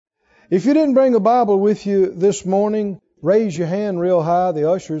If you didn't bring a Bible with you this morning, raise your hand real high. The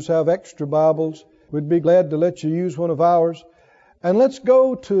ushers have extra Bibles. We'd be glad to let you use one of ours. And let's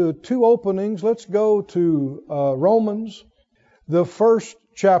go to two openings. Let's go to Romans, the first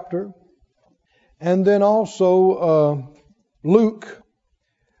chapter, and then also Luke,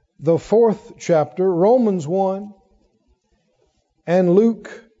 the fourth chapter, Romans 1 and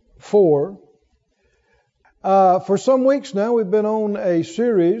Luke 4. For some weeks now, we've been on a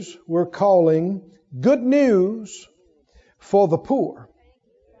series we're calling Good News for the Poor.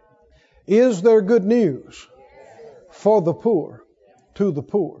 Is there good news for the poor, to the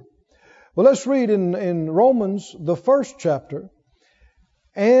poor? Well, let's read in Romans, the first chapter,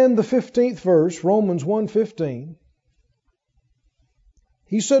 and the 15th verse, Romans 1:15.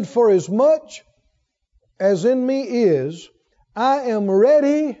 He said, "For as much as in me is, I am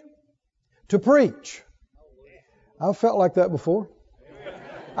ready to preach." I've felt like that before.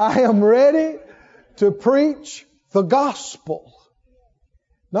 I am ready to preach the gospel.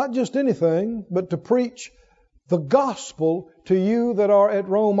 Not just anything, but to preach the gospel to you that are at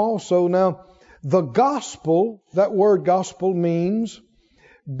Rome also. Now, the gospel, that word gospel means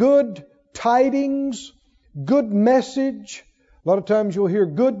good tidings, good message. A lot of times you'll hear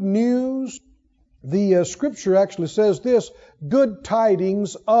good news. The scripture actually says this, good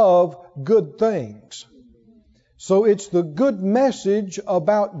tidings of good things. So it's the good message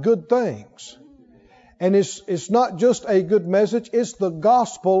about good things. And it's not just a good message, it's the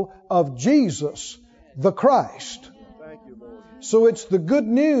gospel of Jesus, the Christ. So it's the good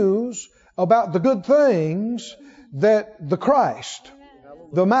news about the good things that the Christ,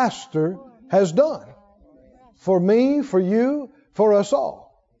 the Master, has done. For me, for you, for us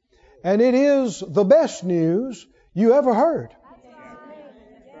all. And it is the best news you ever heard.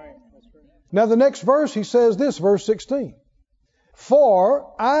 Now the next verse, he says this, verse 16.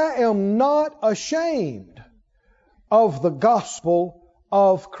 "For I am not ashamed of the gospel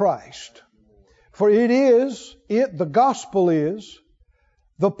of Christ. For the gospel is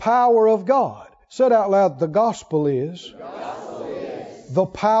the power of God." Said out loud, the gospel is the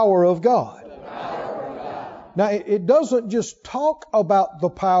power of God. Now it doesn't just talk about the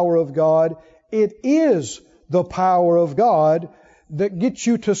power of God, it is the power of God that gets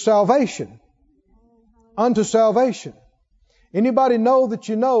you to salvation. Unto salvation. Anybody know that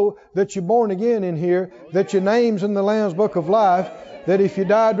you're born again in here, that your name's in the Lamb's Book of Life, that if you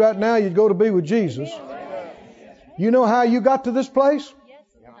died right now you'd go to be with Jesus? You know how you got to this place?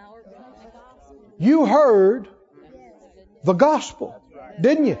 You heard the gospel,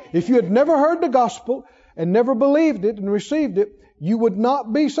 didn't you? If you had never heard the gospel and never believed it and received it, you would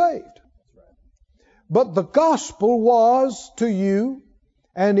not be saved. But the gospel was to you,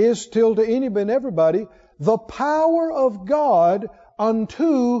 and is still to anybody and everybody, the power of God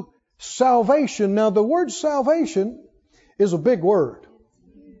unto salvation. Now the word salvation is a big word.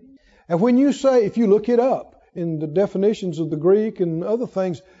 And when you say, if you look it up in the definitions of the Greek and other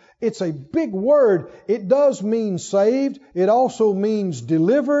things, it's a big word. It does mean saved. It also means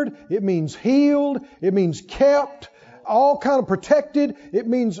delivered. It means healed. It means kept. All kind of protected. It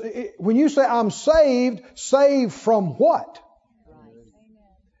means, when you say I'm saved, saved from what?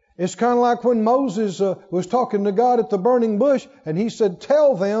 It's kind of like when Moses was talking to God at the burning bush and he said,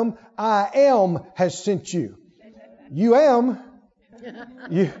 "Tell them I am has sent you." You am.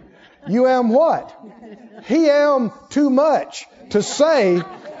 You am what? He am too much to say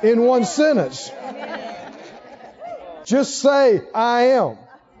in one sentence. Just say I am.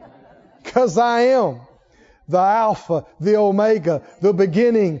 'Cause I am. The Alpha, the Omega, the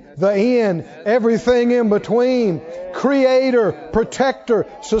beginning, the end, everything in between. Creator, protector,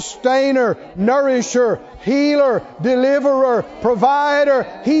 sustainer, nourisher, healer, deliverer, provider.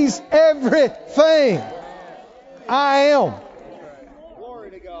 He's everything. I am.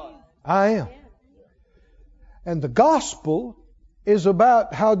 Glory to God. I am. And the gospel is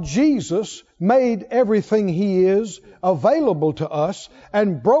about how Jesus made everything He is available to us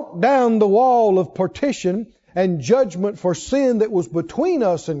and broke down the wall of partition and judgment for sin that was between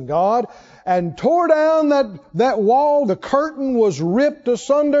us and God, and tore down that wall. The curtain was ripped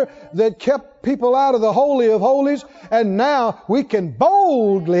asunder that kept people out of the Holy of Holies, and now we can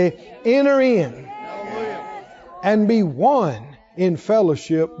boldly enter in and be one in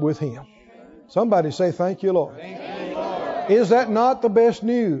fellowship with Him. Somebody say, "Thank you, Lord." Is that not the best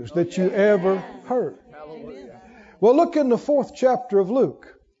news that you ever heard? Well, look in the 4th chapter of Luke.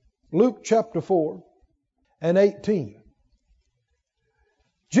 Luke chapter 4 and 18.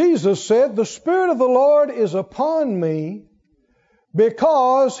 Jesus said, "The Spirit of the Lord is upon me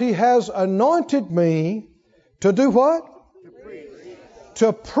because He has anointed me to do what?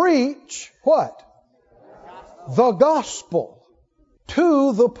 to preach what? The gospel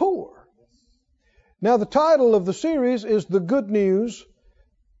to the poor. Now the title of the series is The Good News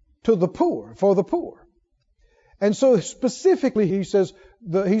to the Poor, for the poor. And so specifically he says,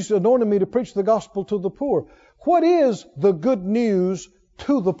 He's anointed me to preach the gospel to the poor. What is the good news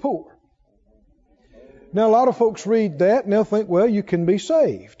to the poor? Now a lot of folks read that and they'll think, well, you can be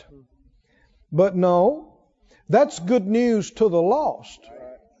saved. But no, that's good news to the lost.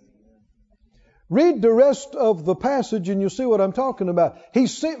 Read the rest of the passage and you'll see what I'm talking about. He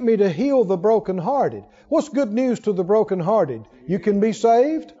sent me to heal the brokenhearted. What's good news to the brokenhearted? You can be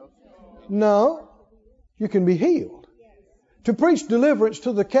saved? No, you can be healed. To preach deliverance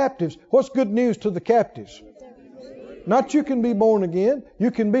to the captives. What's good news to the captives? Not you can be born again,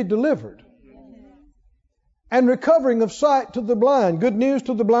 you can be delivered. And recovering of sight to the blind. Good news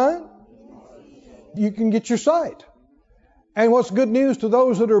to the blind? You can get your sight. And what's good news to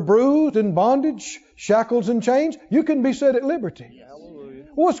those that are bruised, in bondage, shackles and chains? You can be set at liberty.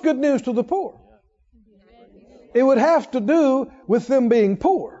 What's good news to the poor? It would have to do with them being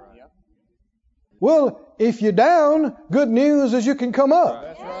poor. Well, if you're down, good news is you can come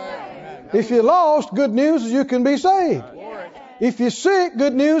up. If you're lost, good news is you can be saved. If you're sick,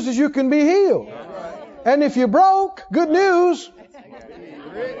 good news is you can be healed. And if you're broke, good news,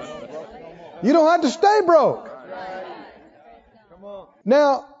 you don't have to stay broke.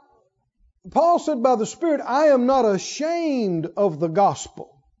 Now, Paul said by the Spirit, I am not ashamed of the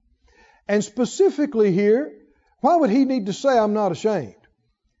gospel. And specifically here, why would he need to say I'm not ashamed?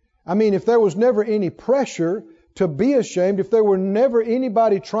 I mean, if there was never any pressure to be ashamed, if there were never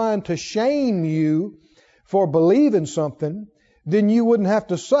anybody trying to shame you for believing something, then you wouldn't have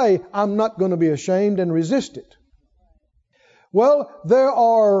to say, I'm not going to be ashamed and resist it. Well, there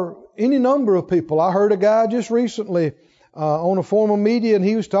are any number of people. I heard a guy just recently on a form of media, and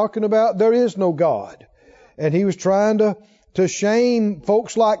he was talking about there is no God. And he was trying to shame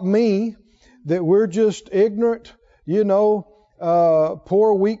folks like me that we're just ignorant,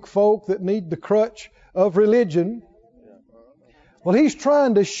 poor, weak folk that need the crutch of religion. Well, he's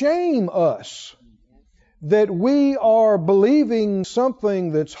trying to shame us that we are believing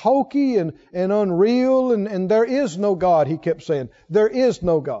something that's hokey and unreal, and there is no God, he kept saying. There is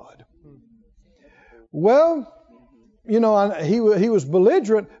no God. Well, he was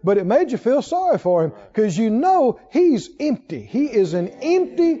belligerent, but it made you feel sorry for him because he's empty. He is an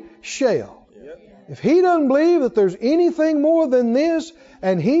empty shell. If he doesn't believe that there's anything more than this,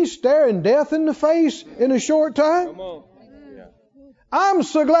 and he's staring death in the face in a short time, I'm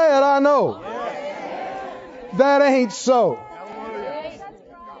so glad I know that ain't so.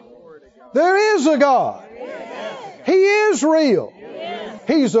 There is a God. He is real.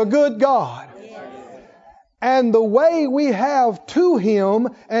 He's a good God. And the way we have to Him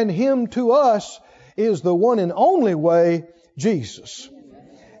and Him to us is the one and only way, Jesus.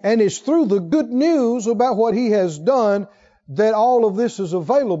 And it's through the good news about what He has done that all of this is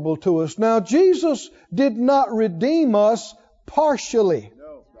available to us. Now, Jesus did not redeem us partially.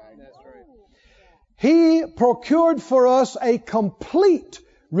 He procured for us a complete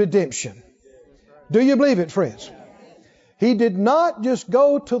redemption. Do you believe it, friends? He did not just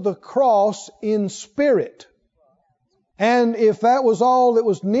go to the cross in spirit. And if that was all that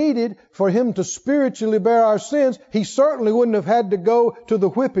was needed for Him to spiritually bear our sins, He certainly wouldn't have had to go to the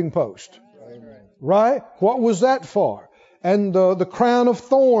whipping post. Right? What was that for? And the crown of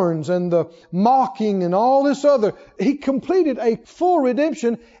thorns and the mocking and all this other. He completed a full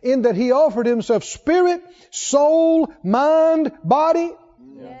redemption in that He offered Himself spirit, soul, mind, body.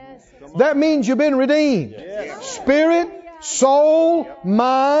 Yes. That means you've been redeemed. Yes. Spirit, soul,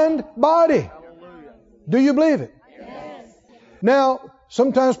 mind, body. Do you believe it? Yes. Now,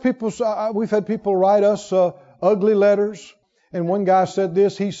 sometimes we've had people write us ugly letters. And one guy said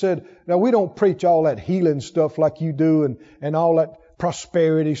this, he said, now we don't preach all that healing stuff like you do and all that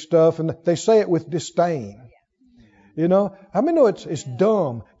prosperity stuff. And they say it with disdain. How many know it's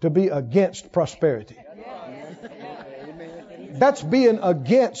dumb to be against prosperity? That's being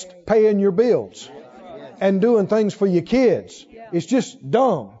against paying your bills and doing things for your kids. It's just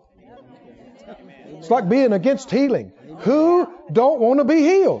dumb. It's like being against healing. Who don't want to be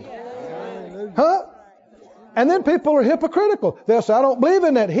healed? Huh? And then people are hypocritical. They'll say, I don't believe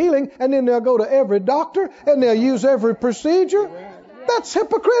in that healing. And then they'll go to every doctor and they'll use every procedure. That's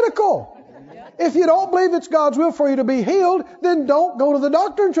hypocritical. If you don't believe it's God's will for you to be healed, then don't go to the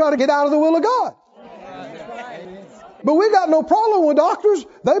doctor and try to get out of the will of God. But we got no problem with doctors.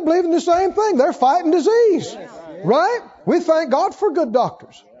 They believe in the same thing. They're fighting disease. Right? We thank God for good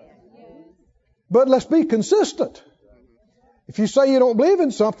doctors. But let's be consistent. If you say you don't believe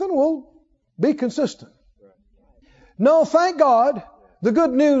in something, well, be consistent. No, thank God. The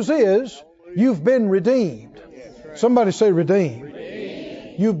good news is you've been redeemed. Somebody say redeemed.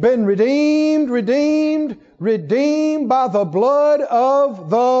 You've been redeemed by the blood of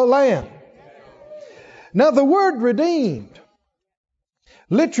the Lamb. Now the word redeemed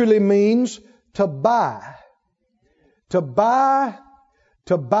literally means to buy. To buy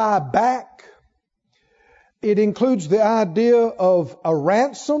back. It includes the idea of a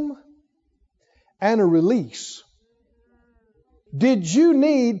ransom and a release. Did you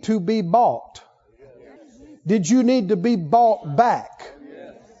need to be bought? Did you need to be bought back?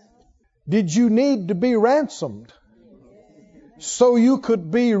 Did you need to be ransomed so you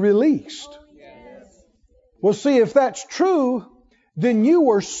could be released? Well, see, if that's true, then you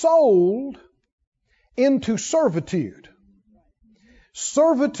were sold into servitude.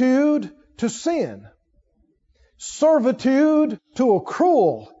 Servitude to sin. Servitude to a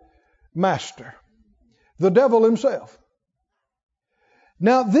cruel master, the devil himself.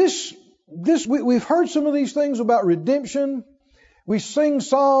 Now we've heard some of these things about redemption. We sing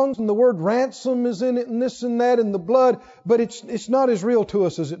songs and the word ransom is in it and this and that and the blood, but it's not as real to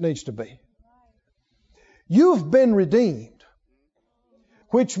us as it needs to be. You've been redeemed,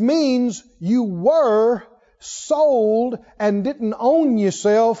 which means you were sold and didn't own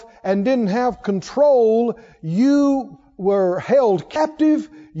yourself and didn't have control. You were held captive.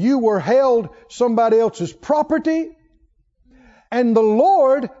 You were held somebody else's property. And the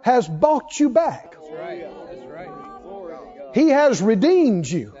Lord has bought you back. That's right. He has redeemed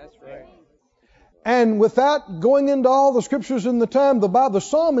you. That's right. And without going into all the scriptures in the time, the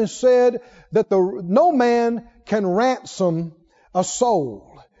psalmist said that no man can ransom a soul.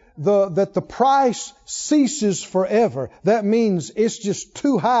 That the price ceases forever. That means it's just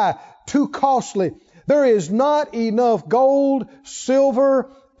too high, too costly. There is not enough gold,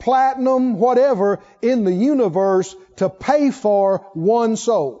 silver, platinum, whatever in the universe to pay for one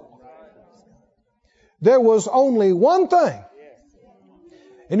soul. There was only one thing.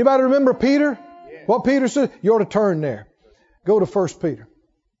 Anybody remember Peter? What Peter said? You ought to turn there. Go to 1 Peter.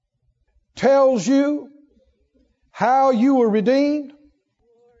 Tells you how you were redeemed.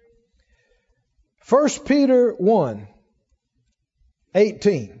 1 Peter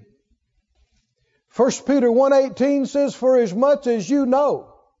 1:18. 1 Peter 1:18 says, for as much as you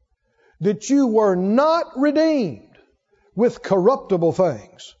know that you were not redeemed with corruptible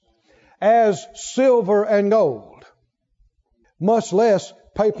things, as silver and gold, much less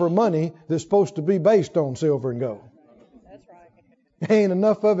paper money that's supposed to be based on silver and gold. That's right. Ain't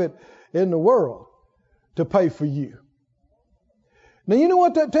enough of it in the world to pay for you. Now you know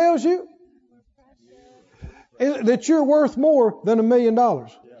what that tells you? That you're worth more than $1 million.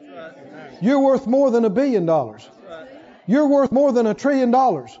 You're worth more than $1 billion. You're worth more than $1 trillion.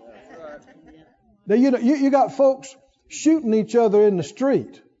 Now you got folks shooting each other in the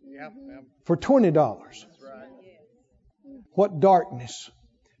street for $20. What darkness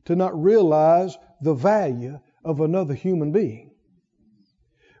to not realize the value of another human being.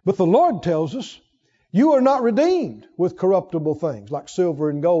 But the Lord tells us, you are not redeemed with corruptible things like silver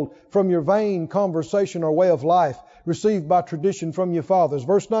and gold from your vain conversation or way of life received by tradition from your fathers.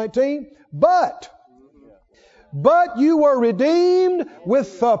 Verse 19, but you were redeemed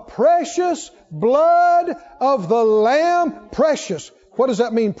with the precious blood of the Lamb. Precious. What does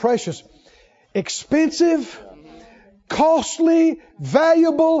that mean, precious? Expensive, costly,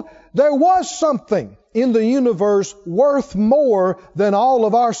 valuable. There was something in the universe worth more than all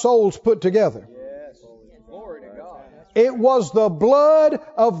of our souls put together. It was the blood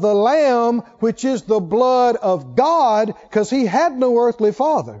of the Lamb, which is the blood of God, because He had no earthly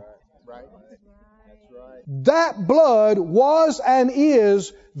father. That blood was and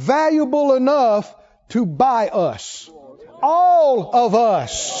is valuable enough to buy us. All of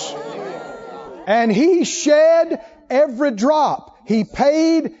us. And He shed every drop. He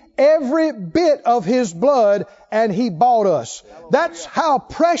paid every bit of His blood and He bought us. That's how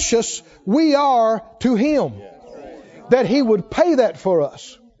precious we are to Him. That He would pay that for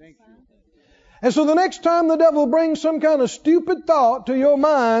us. And so the next time the devil brings some kind of stupid thought to your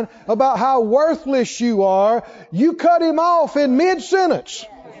mind about how worthless you are, you cut him off in mid-sentence.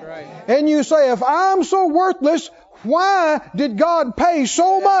 And you say, if I'm so worthless, why did God pay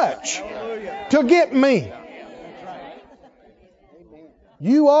so much to get me?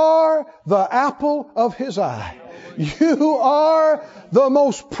 You are the apple of His eye. You are the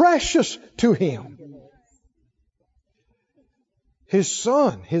most precious to Him. His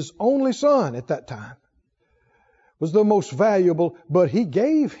Son, His only Son at that time, was the most valuable, but He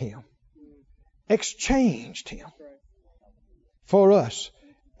gave Him, exchanged Him. for us.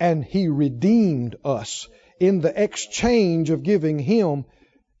 And He redeemed us. In the exchange of giving Him,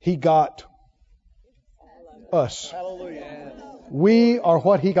 He got us. We are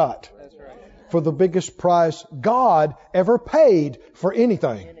what He got for the biggest price God ever paid for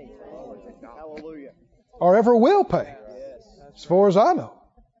anything. Or ever will pay, as far as I know.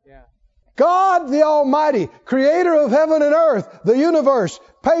 God the Almighty, creator of heaven and earth, the universe,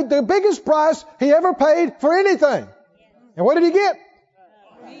 paid the biggest price He ever paid for anything. And what did He get?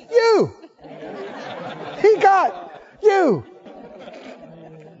 You. He got you.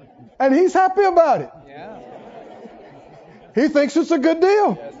 And He's happy about it. He thinks it's a good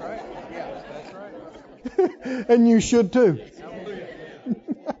deal. That's right. Yeah, that's right. And you should too.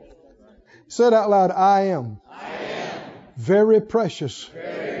 Said out loud, I am very precious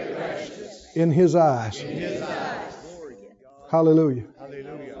in His eyes. Hallelujah.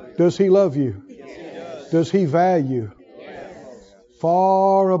 Does He love you? Does He value?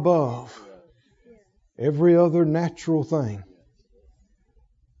 Far above every other natural thing.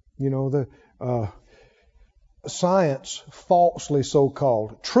 You know, the science, falsely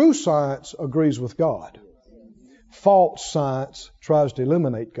so-called. True science agrees with God. False science tries to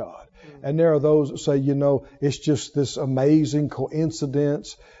eliminate God. And there are those that say, you know, it's just this amazing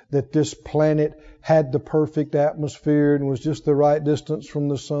coincidence that this planet had the perfect atmosphere and was just the right distance from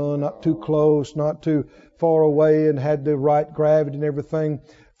the sun, not too close, not too far away, and had the right gravity and everything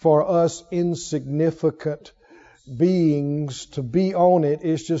for us insignificant beings to be on it.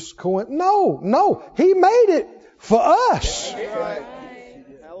 Is just no, He made it for us.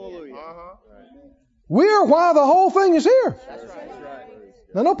 We're why the whole thing is here.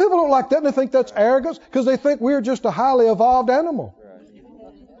 Now, I know people don't like that and they think that's arrogance because they think we're just a highly evolved animal.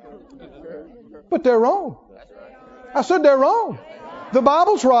 But they're wrong. I said they're wrong. The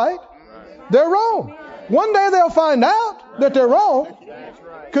Bible's right. They're wrong. One day they'll find out that they're wrong.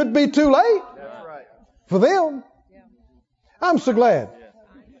 Could be too late for them. I'm so glad.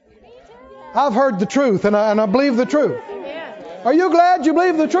 I've heard the truth and I believe the truth. Are you glad you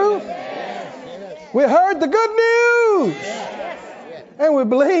believe the truth? We heard the good news. And we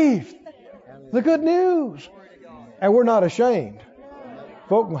believed the good news. And we're not ashamed.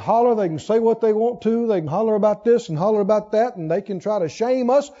 Folk can holler, they can say what they want to, they can holler about this and holler about that, and they can try to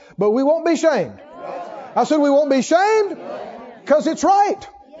shame us, but we won't be shamed. I said we won't be shamed because it's right.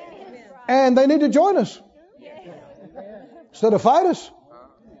 And they need to join us instead of fight us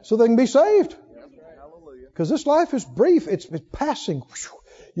so they can be saved. Because this life is brief, it's passing.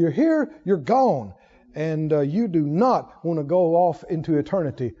 You're here, you're gone. And you do not want to go off into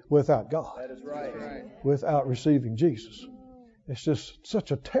eternity without God. That is right. Without receiving Jesus. It's just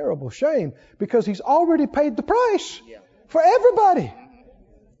such a terrible shame because He's already paid the price for everybody.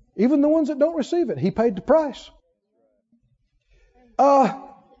 Even the ones that don't receive it. He paid the price.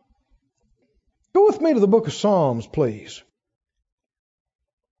 Go with me to the book of Psalms, please.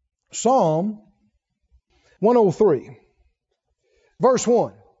 Psalm 103, verse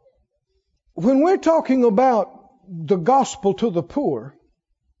 1. When we're talking about the gospel to the poor,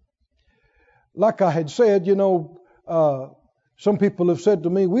 like I had said, you know, some people have said to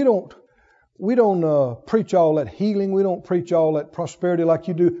me, we don't preach all that healing. We don't preach all that prosperity like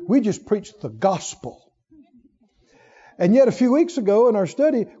you do. We just preach the gospel. And yet a few weeks ago in our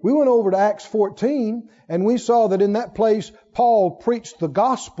study, we went over to Acts 14 and we saw that in that place, Paul preached the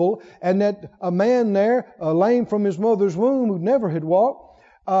gospel and that a man there, lame from his mother's womb who never had walked,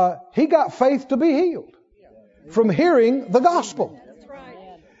 he got faith to be healed from hearing the gospel.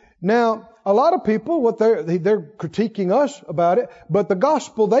 Now, a lot of people, they're critiquing us about it, but the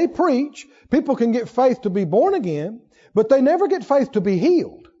gospel they preach, people can get faith to be born again, but they never get faith to be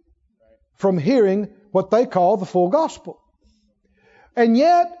healed from hearing what they call the full gospel. And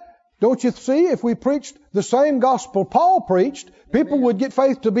yet, don't you see, if we preached the same gospel Paul preached, people would get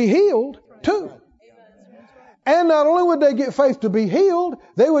faith to be healed too. And not only would they get faith to be healed,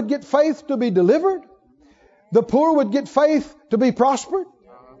 they would get faith to be delivered. The poor would get faith to be prospered.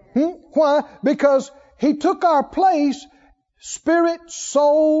 Why? Because He took our place, spirit,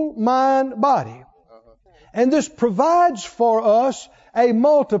 soul, mind, body. And this provides for us a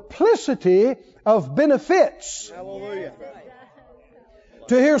multiplicity of benefits. Hallelujah.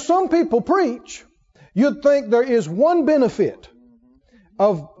 To hear some people preach, you'd think there is one benefit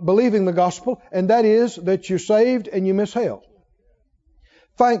of believing the gospel, and that is that you're saved and you miss hell.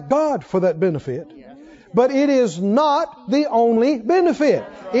 Thank God for that benefit. But it is not the only benefit.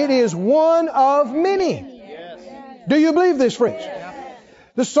 It is one of many. Do you believe this, friends?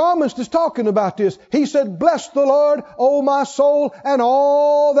 The psalmist is talking about this. He said, bless the Lord, O my soul, and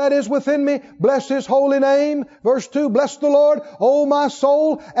all that is within me. Bless His holy name. Verse 2, bless the Lord, O my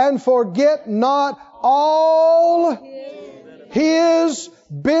soul, and forget not all His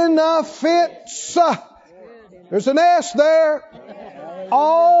benefits. There's an S there.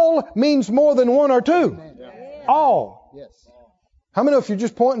 All means more than one or two. All. How many of you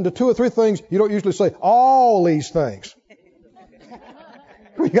just pointing to two or three things, you don't usually say all these things?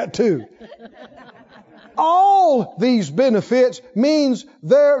 We got two. All these benefits means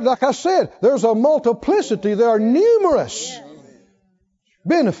there, like I said, there's a multiplicity. There are numerous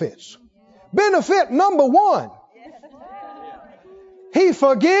benefits. Benefit number one. He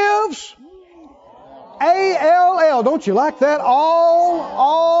forgives. A-L-L. Don't you like that?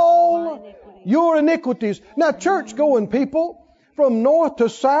 All your iniquities. Now, church-going people from north to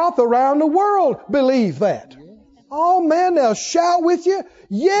south around the world believe that. Oh, man, they'll shout with you.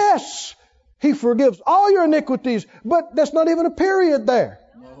 Yes, He forgives all your iniquities. But that's not even a period there.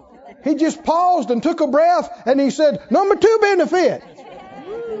 He just paused and took a breath and He said, number two benefit.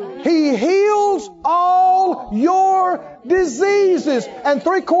 He heals all your diseases. And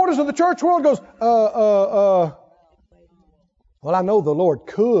 3/4 of the church world goes, well, I know the Lord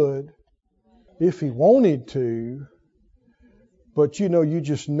could if He wanted to. But you know, you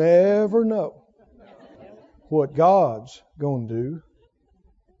just never know what God's going to do.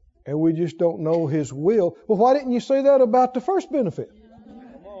 And we just don't know His will. Well, why didn't you say that about the first benefit?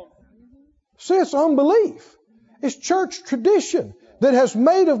 See, it's unbelief. It's church tradition that has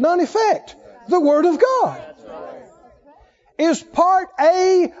made of none effect the Word of God. Is part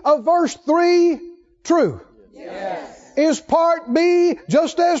A of verse 3 true? Yes. Is part B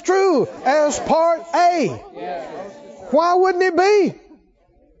just as true as part A? Yes. Why wouldn't it be?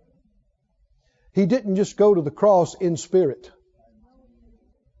 He didn't just go to the cross in spirit.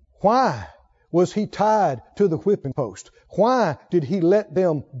 Why was He tied to the whipping post? Why did He let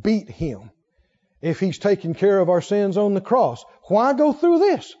them beat Him? If He's taken care of our sins on the cross, why go through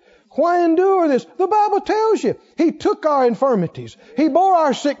this? Why endure this? The Bible tells you He took our infirmities. He bore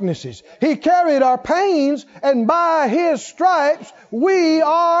our sicknesses. He carried our pains, and by His stripes we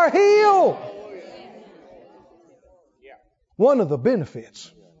are healed. One of the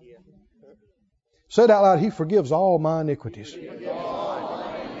benefits. Say it out loud. He forgives all my iniquities.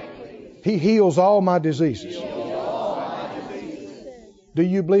 He heals all my diseases. Do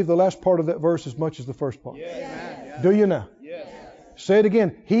you believe the last part of that verse as much as the first part? Yes. Do you now? Yes. Say it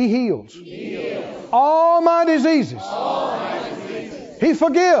again. He heals. All my diseases. He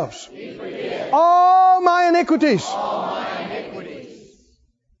forgives. All my iniquities.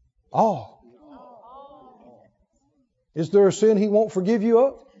 All. Is there a sin He won't forgive you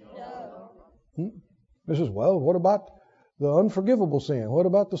of? No. This is, well, what about the unforgivable sin? What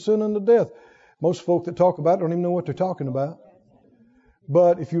about the sin unto death? Most folk that talk about it don't even know what they're talking about.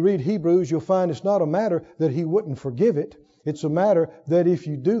 But if you read Hebrews, you'll find it's not a matter that He wouldn't forgive it. It's a matter that if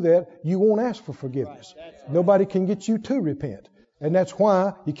you do that, you won't ask for forgiveness. Nobody can get you to repent. And that's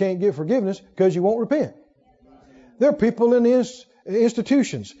why you can't get forgiveness, because you won't repent. There are people in the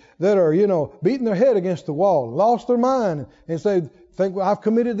institutions that are, beating their head against the wall, lost their mind, and think, well, I've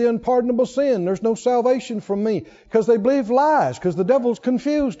committed the unpardonable sin. There's no salvation from me, because they believe lies, because the devil's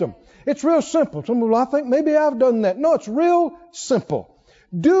confused them. It's real simple. Some people, I think maybe I've done that. No, it's real simple.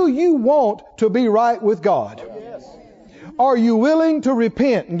 Do you want to be right with God? Yes. Are you willing to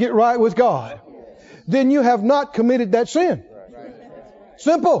repent and get right with God? Then you have not committed that sin.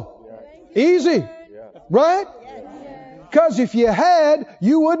 Simple. Easy. Right? Because if you had,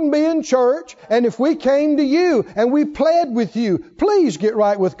 you wouldn't be in church. And if we came to you and we pled with you, please get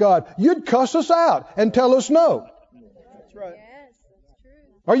right with God, you'd cuss us out and tell us no. That's right.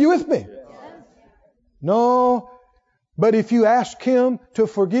 Are you with me? No. But if you ask Him to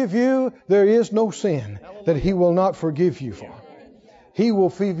forgive you, there is no sin that He will not forgive you for. He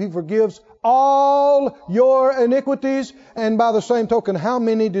forgives all your iniquities. And by the same token, how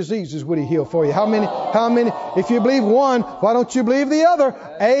many diseases would He heal for you? How many? If you believe one, why don't you believe the other?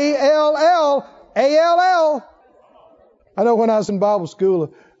 A-L-L. A-L-L. I know when I was in Bible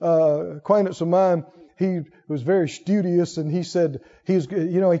school, acquaintance of mine, he was very studious, and he said, he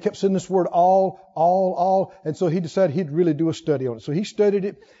kept saying this word all. And so he decided he'd really do a study on it. So he studied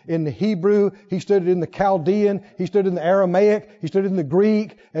it in the Hebrew, he studied it in the Chaldean, he studied it in the Aramaic, he studied it in the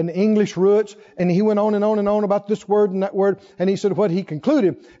Greek and the English roots. And he went on and on and on about this word and that word. And he said what he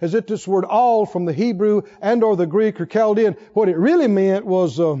concluded is that this word all from the Hebrew and or the Greek or Chaldean, what it really meant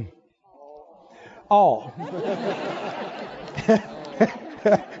was all.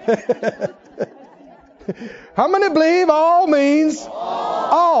 How many believe all means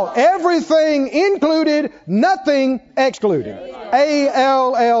all? Everything included, nothing excluded.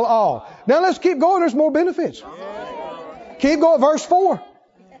 A-L-L, all. Now let's keep going. There's more benefits. Keep going. Verse 4.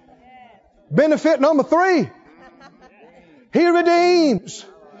 Benefit number 3. He redeems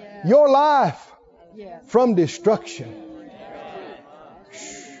your life from destruction.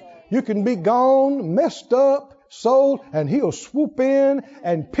 You can be gone, messed up, sold, and He'll swoop in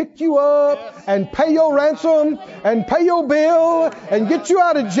and pick you up and pay your ransom and pay your bill and get you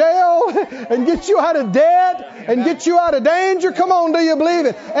out of jail and get you out of debt and get you out of danger. Come on, do you believe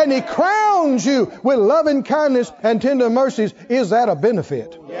it? And He crowns you with loving kindness and tender mercies. Is that a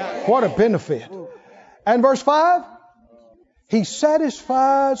benefit? What a benefit. And verse 5, He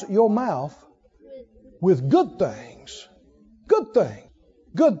satisfies your mouth with good things. Good things.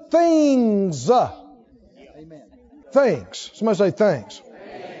 Good things. Things. Somebody say things.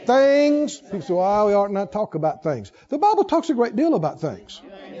 Things. People say, well, we ought not talk about things. The Bible talks a great deal about things.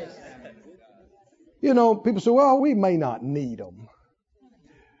 You know, people say, well, we may not need them.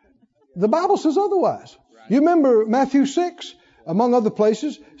 The Bible says otherwise. You remember Matthew 6, among other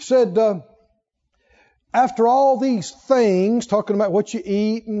places, said, after all these things, talking about what you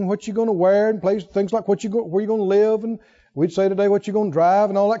eat and what you're going to wear and things like where you're going to live, and we'd say today what you're going to drive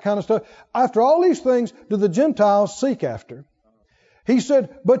and all that kind of stuff. After all these things do the Gentiles seek after. He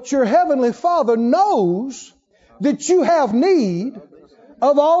said, but your heavenly Father knows that you have need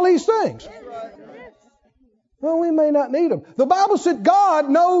of all these things. Well, we may not need them. The Bible said God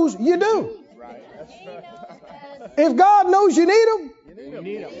knows you do. If God knows you need them,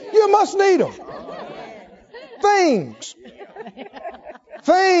 you must need them. Things.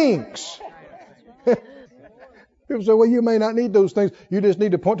 Things. People say, well, you may not need those things. You just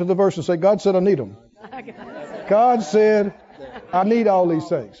need to point to the verse and say, God said I need them. God said I need all these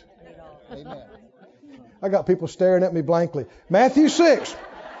things. I got people staring at me blankly. Matthew 6.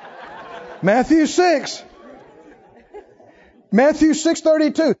 Matthew 6. Matthew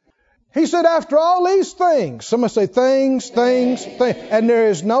 6:32. He said, after all these things, somebody say things, things, things. And there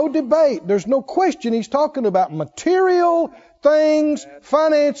is no debate. There's no question. He's talking about material things,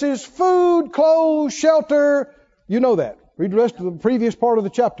 finances, food, clothes, shelter. You know that. Read the rest of the previous part of the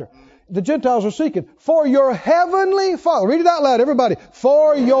chapter. The Gentiles are seeking. For your heavenly Father. Read it out loud, everybody.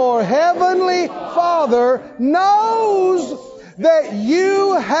 For your heavenly Father knows that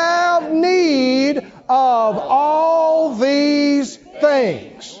you have need of all these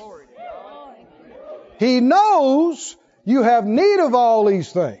things. He knows you have need of all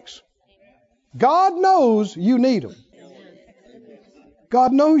these things. God knows you need them.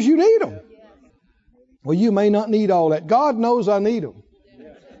 God knows you need them. Well, you may not need all that. God knows I need them.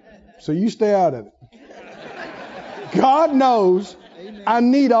 So you stay out of it. God knows I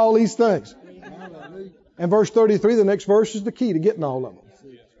need all these things. And verse 33, the next verse, is the key to getting all of them.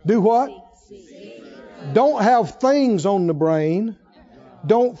 Do what? Don't have things on the brain.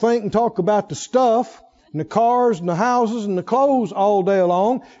 Don't think and talk about the stuff and the cars and the houses and the clothes all day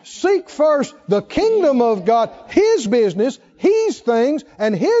long. Seek first the kingdom of God, His business, His things,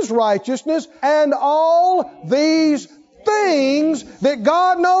 and His righteousness, and all these things that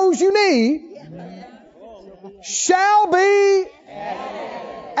God knows you need shall be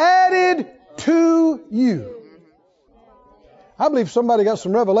added to you. I believe somebody got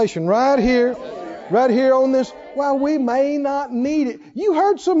some revelation right here on this. Well, we may not need it. You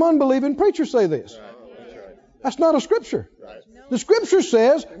heard some unbelieving preacher say this. That's not a scripture. The scripture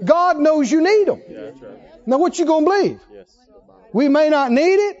says God knows you need them. Now what you going to believe? We may not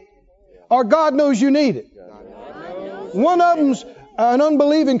need it, or God knows you need it. One of them's an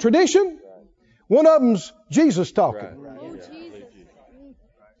unbelieving tradition. One of them's Jesus talking.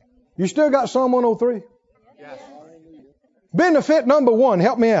 You still got Psalm 103? Benefit number 1,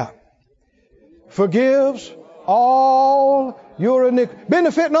 help me out. Forgives all your iniquities.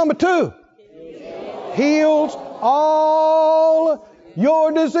 Benefit number 2. Heals all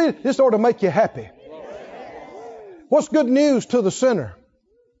your disease. This ought to make you happy. What's good news to the sinner?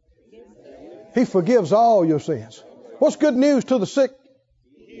 He forgives all your sins. What's good news to the sick?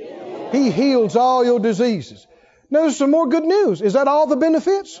 He heals all your diseases. Now there's some more good news. Is that all the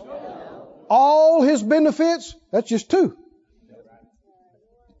benefits? All His benefits? That's just 2.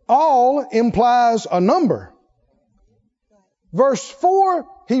 All implies a number. Verse 4,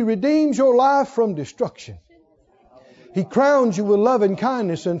 He redeems your life from destruction. He crowns you with love and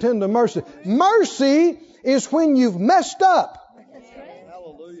kindness and tender mercy. Mercy is when you've messed up.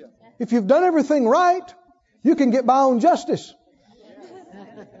 If you've done everything right, you can get by on justice.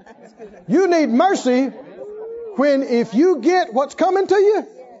 You need mercy when if you get what's coming to you,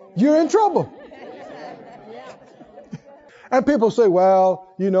 you're in trouble. And people say,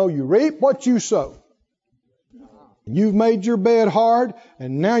 well, you reap what you sow. You've made your bed hard,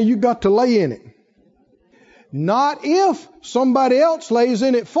 and now you got to lay in it. Not if somebody else lays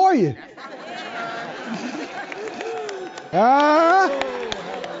in it for you.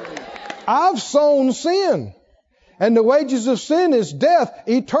 I've sown sin. And the wages of sin is death,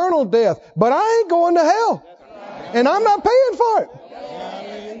 eternal death. But I ain't going to hell. And I'm not paying for it.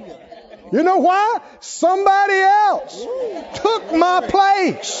 You know why? Somebody else took my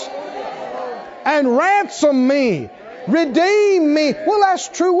place and ransomed me, redeemed me. Well, that's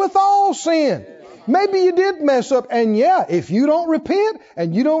true with all sin. Maybe you did mess up. And yeah, if you don't repent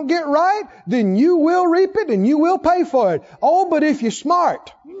and you don't get right, then you will reap it and you will pay for it. Oh, but if you're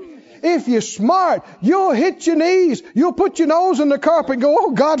smart, you'll hit your knees. You'll put your nose in the carpet and go,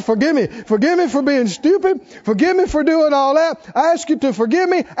 oh, God, forgive me. Forgive me for being stupid. Forgive me for doing all that. I ask you to forgive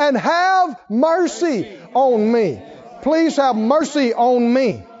me and have mercy on me. Please have mercy on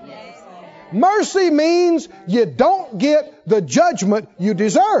me. Mercy means you don't get the judgment you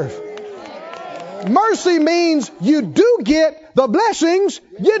deserve. Mercy means you do get the blessings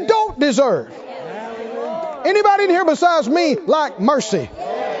you don't deserve. Anybody in here besides me like mercy?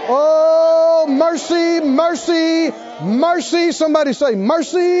 Oh, mercy, mercy, mercy. Somebody say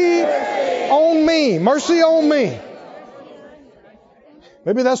mercy on me. Mercy on me.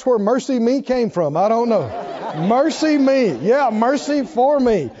 Maybe that's where mercy me came from. I don't know. Mercy me. Yeah, mercy for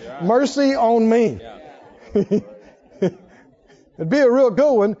me. Mercy on me. It'd be a real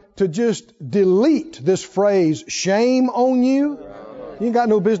good one to just delete this phrase, shame on you. You ain't got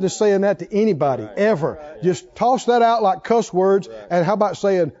no business saying that to anybody, ever. Just toss that out like cuss words. And how about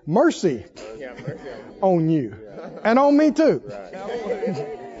saying mercy on you? And on me too.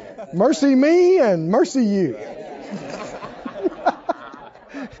 Mercy me and mercy you.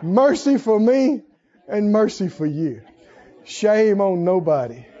 Mercy for me and mercy for you. Shame on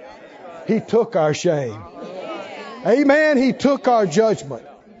nobody. He took our shame. Amen. He took our judgment.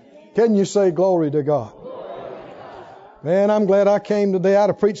 Can you say glory to God? Man, I'm glad I came today. I'd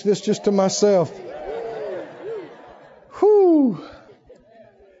have preached this just to myself. Whew.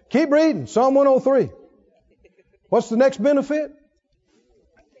 Keep reading. Psalm 103. What's the next benefit?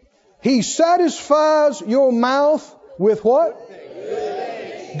 He satisfies your mouth with what?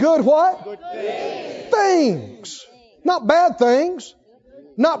 Good what? Good things. Not bad things.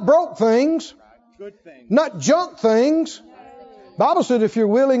 Not broke things. Good things. Not junk things. Bible said if you're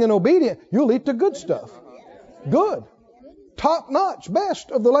willing and obedient, you'll eat the good stuff. Good. Top notch,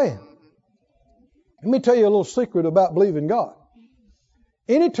 best of the land. Let me tell you a little secret about believing God.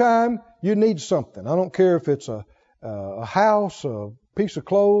 Anytime you need something, I don't care if it's a house, a piece of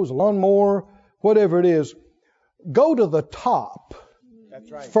clothes, a lawnmower, whatever it is, go to the top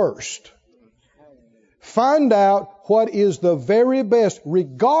first. Find out what is the very best,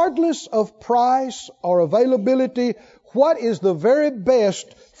 regardless of price or availability, what is the very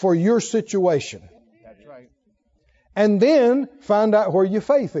best for your situation. That's right. And then find out where your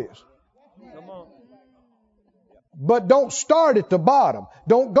faith is. Come on. But don't start at the bottom.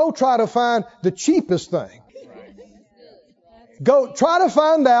 Don't go try to find the cheapest thing. Go try to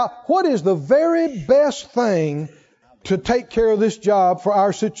find out what is the very best thing to take care of this job for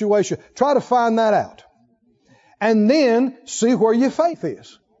our situation. Try to find that out. And then see where your faith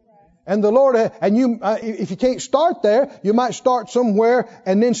is. And the Lord, and you, if you can't start there, you might start somewhere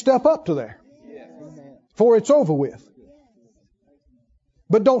and then step up to there. Before it's over with.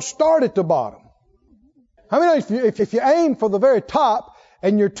 But don't start at the bottom. I mean, if you aim for the very top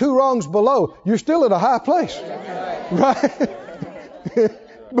and you're 2 rungs below, you're still at a high place. Right?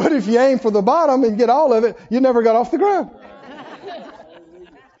 But if you aim for the bottom and get all of it, you never got off the ground.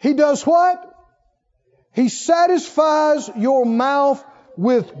 He does what? He satisfies your mouth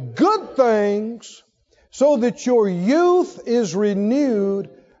with good things so that your youth is renewed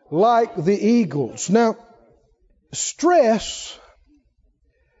like the eagles. Now, stress,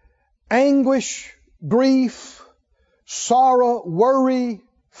 anguish, grief, sorrow, worry,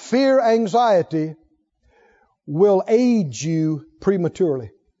 fear, anxiety will age you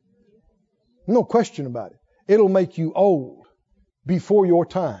prematurely. No question about it. It'll make you old before your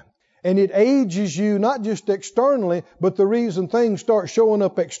time. And it ages you not just externally, but the reason things start showing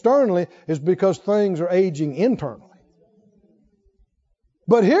up externally is because things are aging internally.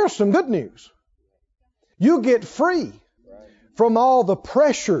 But here's some good news. You get free from all the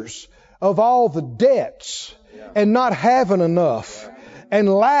pressures of all the debts and not having enough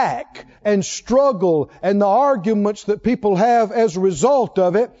and lack and struggle and the arguments that people have as a result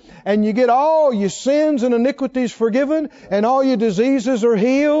of it. And you get all your sins and iniquities forgiven and all your diseases are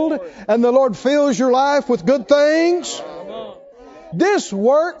healed and the Lord fills your life with good things. This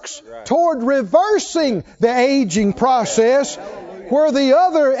works toward reversing the aging process. Where the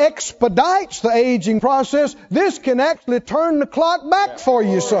other expedites the aging process, this can actually turn the clock back for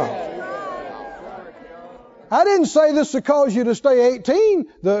you some. I didn't say this to cause you to stay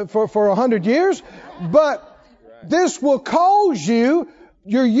 18 for 100 years, but this will cause your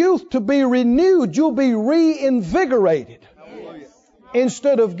youth to be renewed. You'll be reinvigorated.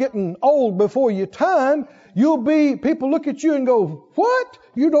 Instead of getting old before your time, people look at you and go, "What?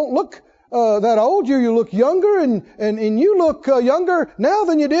 You don't look that old. You look younger, and you look younger now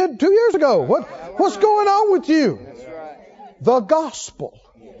than you did 2 years ago. What's going on with you?" The gospel.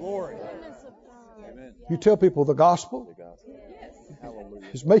 You tell people the gospel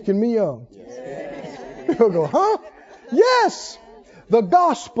is making me young. People go, "Huh?" Yes. The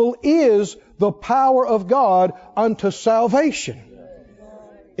gospel is the power of God unto salvation.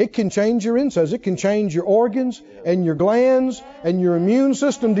 It can change your insides. It can change your organs and your glands and your immune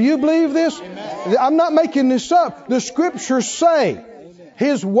system. Do you believe this? I'm not making this up. The scriptures say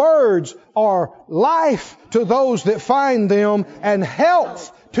His words are life to those that find them and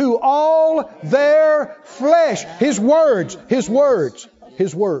health to all their flesh. His words. His words.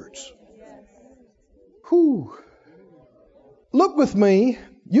 His words. Whew. Look with me.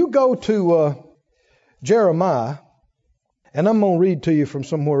 You go to Jeremiah. And I'm going to read to you from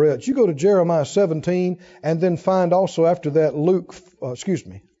somewhere else. You go to Jeremiah 17 and then find also after that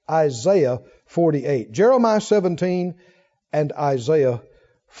Isaiah 48. Jeremiah 17 and Isaiah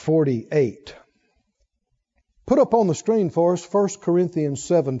 48. Put up on the screen for us 1 Corinthians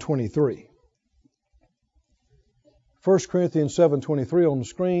 7:23. 1 Corinthians 7:23 on the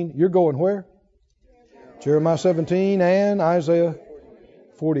screen. You're going where? Jeremiah 17 and Isaiah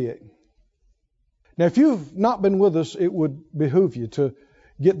 48. Now, if you've not been with us, it would behoove you to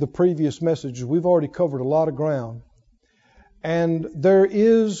get the previous messages. We've already covered a lot of ground. And there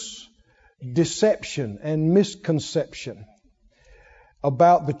is deception and misconception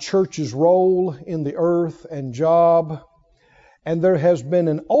about the church's role in the earth and job. And there has been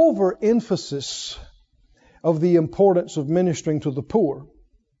an overemphasis of the importance of ministering to the poor.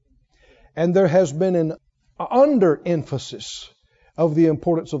 And there has been an underemphasis of the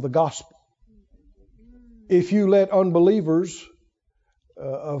importance of the gospel. If you let unbelievers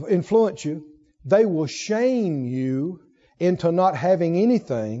influence you, they will shame you into not having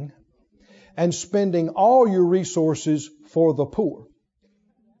anything and spending all your resources for the poor.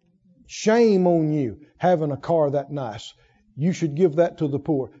 Shame on you having a car that nice. You should give that to the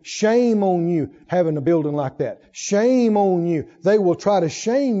poor. Shame on you having a building like that. Shame on you. They will try to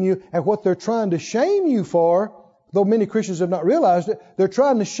shame you at what they're trying to shame you for, though many Christians have not realized it. They're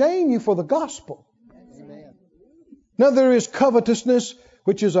trying to shame you for the gospel. Now there is covetousness,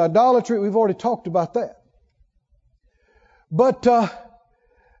 which is idolatry. We've already talked about that. But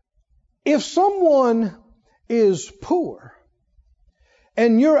if someone is poor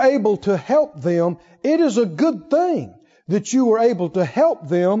and you're able to help them, it is a good thing that you were able to help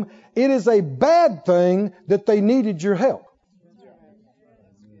them. It is a bad thing that they needed your help.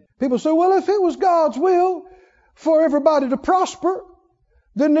 People say, well, if it was God's will for everybody to prosper,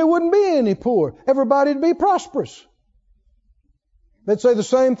 then there wouldn't be any poor. Everybody would be prosperous. They'd say the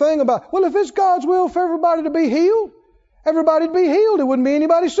same thing about, well, if it's God's will for everybody to be healed, everybody'd be healed. There wouldn't be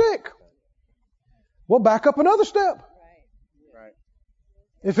anybody sick. Well, back up another step. Right.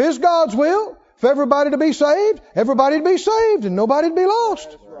 If it's God's will for everybody to be saved, everybody'd be saved and nobody'd be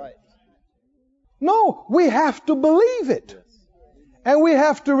lost. Right. No, we have to believe it. And we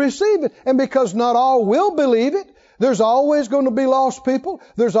have to receive it. And because not all will believe it, there's always going to be lost people.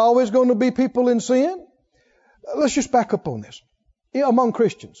 There's always going to be people in sin. Let's just back up on this. Among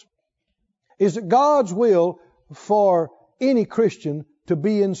Christians, is it God's will for any Christian to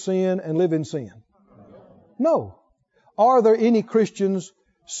be in sin and live in sin? No. Are there any Christians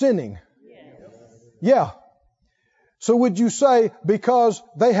sinning? Yeah. So would you say because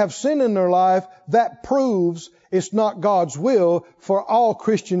they have sin in their life, that proves it's not God's will for all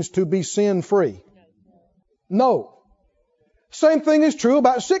Christians to be sin-free? No. Same thing is true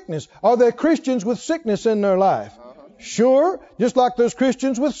about sickness. Are there Christians with sickness in their life? Sure, just like there's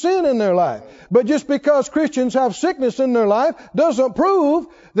Christians with sin in their life. But just because Christians have sickness in their life doesn't prove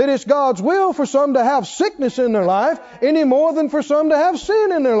that it's God's will for some to have sickness in their life any more than for some to have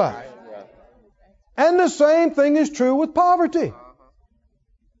sin in their life. And the same thing is true with poverty.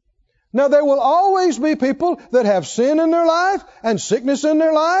 Now, there will always be people that have sin in their life and sickness in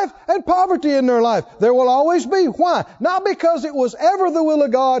their life and poverty in their life. There will always be. Why? Not because it was ever the will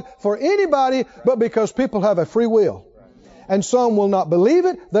of God for anybody, but because people have a free will. And some will not believe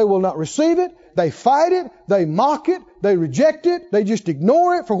it. They will not receive it. They fight it. They mock it. They reject it. They just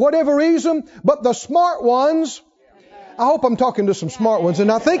ignore it for whatever reason. But the smart ones, I hope I'm talking to some smart ones,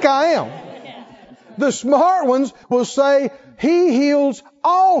 and I think I am. The smart ones will say, He heals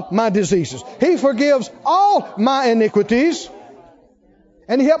all my diseases. He forgives all my iniquities.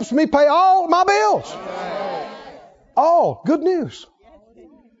 And He helps me pay all my bills. All. Good news.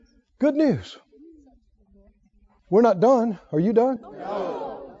 Good news. We're not done. Are you done?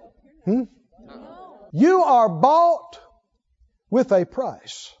 No. You are bought with a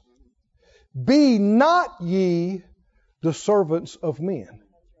price. Be not ye the servants of men.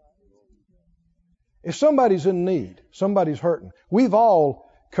 If somebody's in need, somebody's hurting, we've all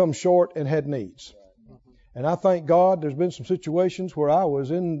come short and had needs. And I thank God there's been some situations where I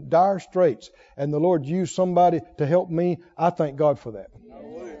was in dire straits and the Lord used somebody to help me. I thank God for that.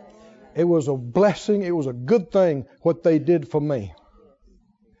 It was a blessing. It was a good thing what they did for me.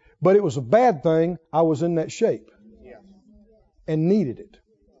 But it was a bad thing. I was in that shape and needed it.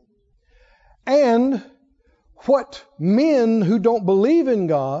 And what men who don't believe in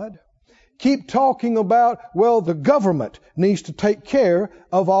God keep talking about, well, the government needs to take care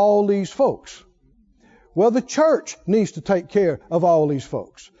of all these folks. Well, the church needs to take care of all these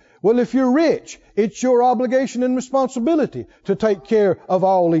folks. Well, if you're rich, it's your obligation and responsibility to take care of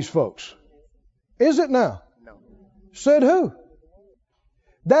all these folks. Is it now? No. Said who?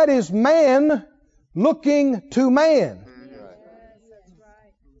 That is man looking to man.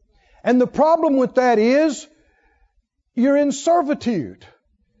 And the problem with that is you're in servitude.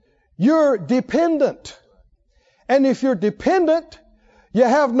 You're dependent. And if you're dependent, you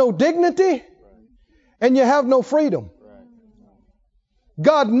have no dignity and you have no freedom.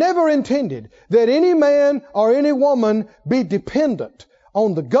 God never intended that any man or any woman be dependent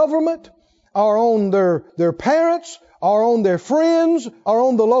on the government or on their parents or on their friends or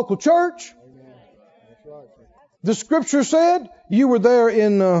on the local church. The scripture said, you were there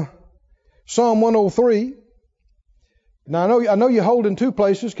in Psalm 103. Now I know you're holding two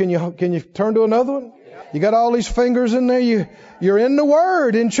places. Can you turn to another one? You got all these fingers in there. You're in the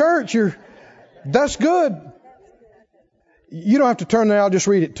Word in church. That's good. You don't have to turn there. I'll just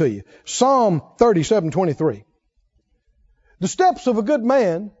read it to you. Psalm 37:23. The steps of a good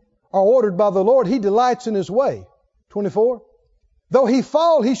man are ordered by the Lord. He delights in his way. 24. Though he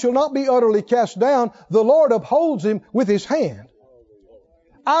fall, he shall not be utterly cast down. The Lord upholds him with His hand.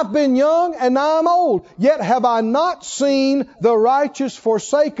 I've been young and now I'm old, yet have I not seen the righteous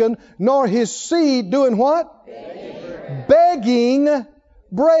forsaken, nor his seed doing what? Begging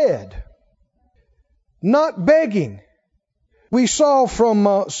bread. Not begging. We saw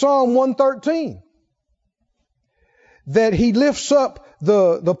from Psalm 113 that He lifts up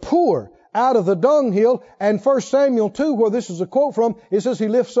the poor out of the dunghill, and 1 Samuel 2, where this is a quote from, it says He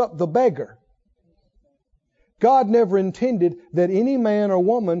lifts up the beggar. God never intended that any man or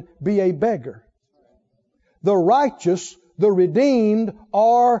woman be a beggar. The righteous, the redeemed,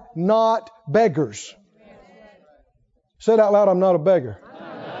 are not beggars. Say it out loud, I'm not a beggar.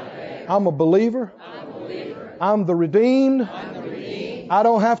 I'm a believer. I'm the redeemed. I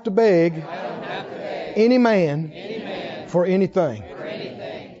don't have to beg any man for anything.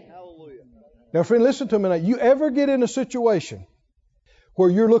 Now, friend, listen to me now. You ever get in a situation where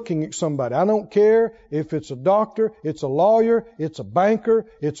you're looking at somebody, I don't care if it's a doctor, it's a lawyer, it's a banker,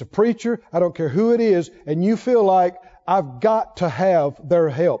 it's a preacher, I don't care who it is, and you feel like I've got to have their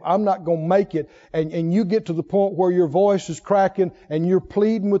help. I'm not going to make it. And you get to the point where your voice is cracking and you're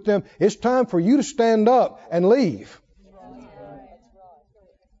pleading with them. It's time for you to stand up and leave.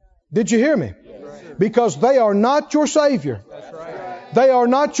 Did you hear me? Because they are not your Savior. They are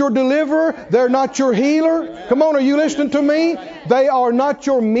not your deliverer. They're not your healer. Come on, are you listening to me? They are not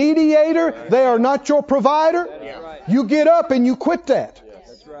your mediator. They are not your provider. You get up and you quit that.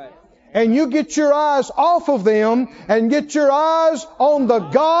 And you get your eyes off of them and get your eyes on the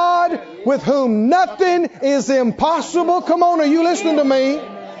God with whom nothing is impossible. Come on, are you listening to me?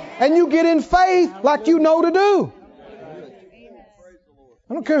 And you get in faith like you know to do.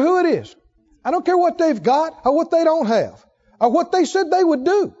 I don't care who it is. I don't care what they've got or what they don't have or what they said they would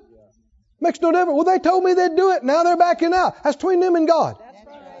do. Makes no difference. Well, they told me they'd do it. Now they're backing out. That's between them and God.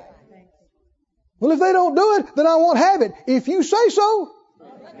 Well, if they don't do it, then I won't have it. If you say so.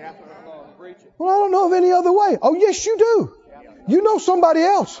 Well, I don't know of any other way. Oh, yes, you do. You know somebody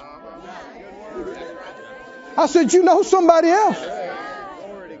else. I said, you know somebody else.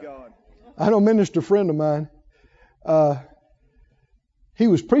 I know a minister friend of mine. He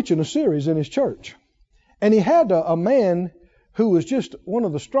was preaching a series in his church. And he had a man who was just one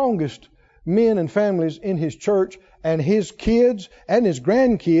of the strongest men and families in his church, and his kids and his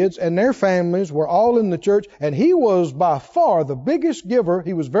grandkids and their families were all in the church, and he was by far the biggest giver.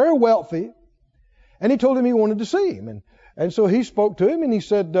 He was very wealthy, and he told him he wanted to see him. And so he spoke to him, and he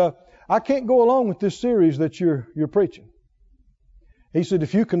said, I can't go along with this series that you're preaching. He said,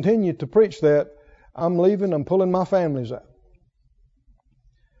 if you continue to preach that, I'm leaving, I'm pulling my families out.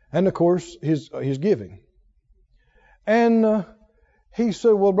 And of course, his giving. And he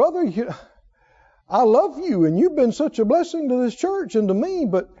said, well, brother, I love you, and you've been such a blessing to this church and to me,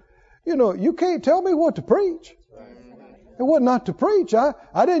 but, you can't tell me what to preach. It wasn't not to preach. I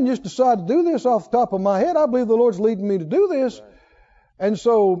didn't just decide to do this off the top of my head. I believe the Lord's leading me to do this. And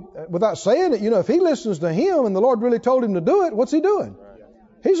so, without saying it, if he listens to him and the Lord really told him to do it, what's he doing?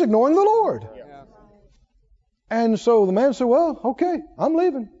 He's ignoring the Lord. And so the man said, well, okay, I'm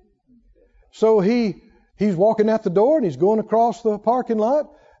leaving. So he's walking out the door, and he's going across the parking lot,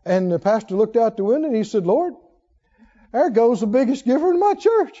 and the pastor looked out the window and he said, Lord, there goes the biggest giver in my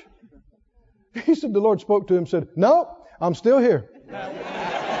church. He said, the Lord spoke to him and said, no, I'm still here.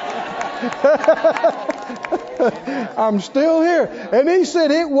 I'm still here. And he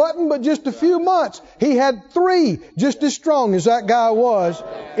said it wasn't but just a few months. He had 3 just as strong as that guy was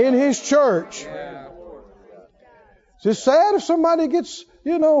in his church. It's just sad if somebody gets,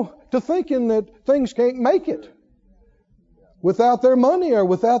 to thinking that things can't make it without their money or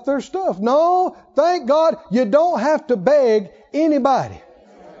without their stuff. No, thank God you don't have to beg anybody.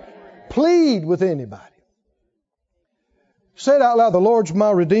 Plead with anybody. Say it out loud, the Lord's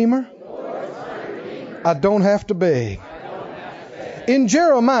my Redeemer. I don't have to beg. In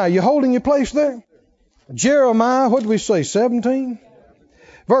Jeremiah, you holding your place there? Jeremiah, what did we say, 17?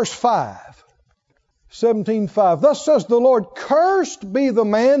 Verse 5. 17:5. Thus says the Lord, cursed be the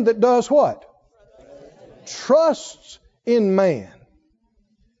man that does what? Trusts in man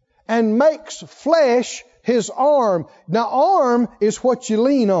and makes flesh his arm. Now, arm is what you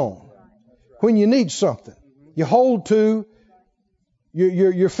lean on when you need something. You hold to.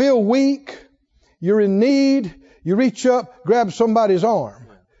 You feel weak. You're in need. You reach up, grab somebody's arm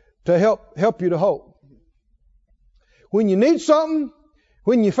to help you to hold. When you need something,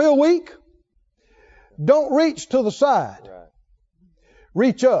 when you feel weak, don't reach to the side.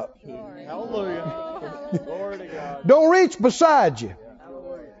 Reach up. Hallelujah. Glory to God. Don't reach beside you.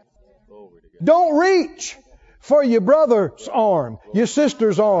 Don't reach for your brother's arm, your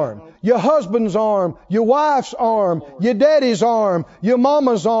sister's arm, your husband's arm, your wife's arm, your daddy's arm, your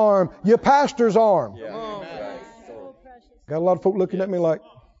mama's arm, your pastor's arm. Got a lot of folk looking at me like,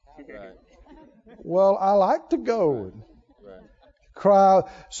 well, I like to go and cry.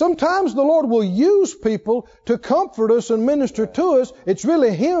 Sometimes the Lord will use people to comfort us and minister to us. It's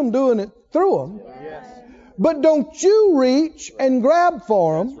really Him doing it through them. But don't you reach and grab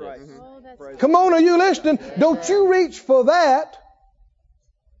for them. Come on, are you listening? Don't you reach for that,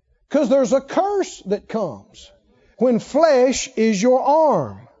 because there's a curse that comes when flesh is your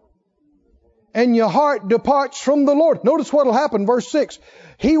arm and your heart departs from the Lord. Notice what will happen. Verse 6.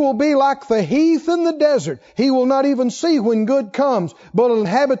 He will be like the heath in the desert. He will not even see when good comes, but will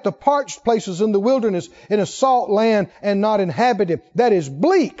inhabit the parched places in the wilderness, in a salt land and not inhabited. That is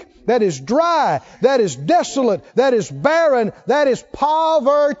bleak. That is dry. That is desolate. That is barren. That is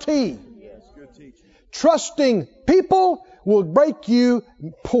poverty. Trusting people will break you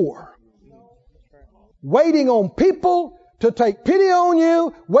poor. Waiting on people to take pity on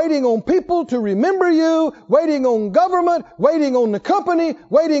you, waiting on people to remember you, waiting on government, waiting on the company,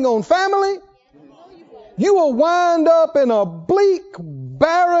 waiting on family, you will wind up in a bleak,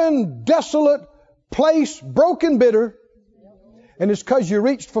 barren, desolate place, broken, bitter, and it's because you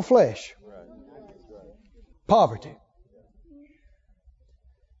reached for flesh. Poverty.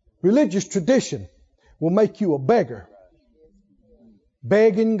 Religious tradition will make you a beggar.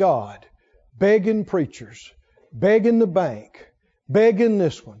 Begging God, begging preachers, begging the bank, begging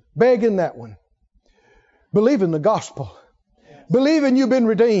this one, begging that one. Believing the gospel. Believing you've been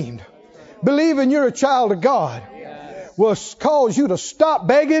redeemed. Believing you're a child of God will cause you to stop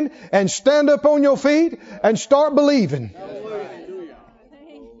begging and stand up on your feet and start believing.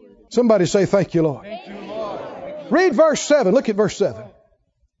 Somebody say, thank you, Lord. Read verse 7. Look at verse 7.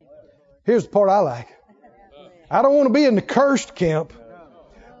 Here's the part I like. I don't want to be in the cursed camp.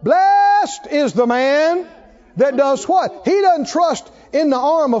 Blessed is the man that does what? He doesn't trust in the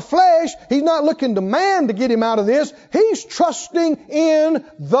arm of flesh. He's not looking to man to get him out of this. He's trusting in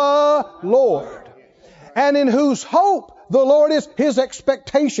the Lord. And in whose hope the Lord is, his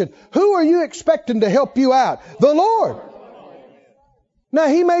expectation. Who are you expecting to help you out? The Lord. Now,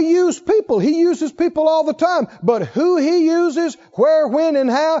 He may use people. He uses people all the time. But who He uses, where, when, and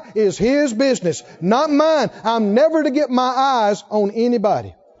how is His business, not mine. I'm never to get my eyes on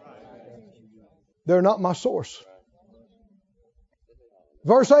anybody. They're not my source.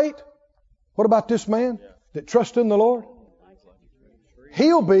 Verse 8. What about this man that trusts in the Lord?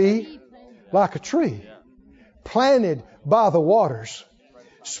 He'll be like a tree planted by the waters,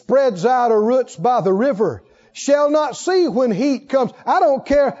 spreads out her roots by the river, shall not see when heat comes. I don't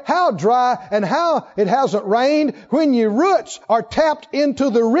care how dry and how it hasn't rained. When your roots are tapped into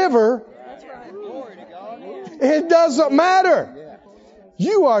the river, it doesn't matter.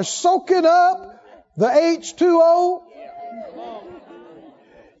 You are soaking up the H2O.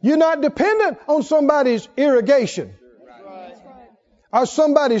 You're not dependent on somebody's irrigation or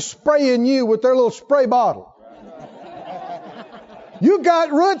somebody spraying you with their little spray bottle. You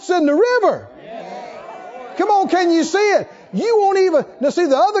got roots in the river. Come on, can you see it? You won't even, now see,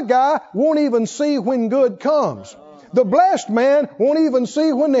 the other guy won't even see when good comes. The blessed man won't even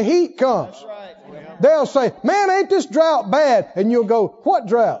see when the heat comes. They'll say, man, ain't this drought bad? And you'll go, what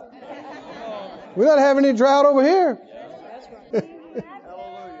drought? We don't have any drought over here.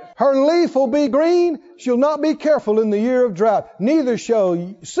 Her leaf will be green. She'll not be careful in the year of drought. Neither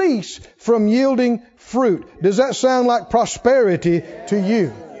shall cease from yielding fruit. Does that sound like prosperity to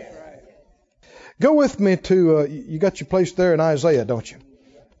you? Go with me to, you got your place there in Isaiah, don't you?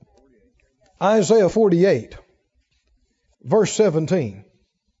 Isaiah 48, verse 17.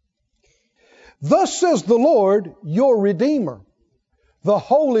 Thus says the Lord, your Redeemer, the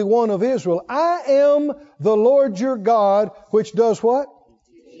Holy One of Israel. I am the Lord your God, which does what?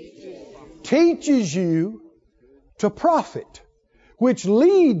 Teaches you to profit, which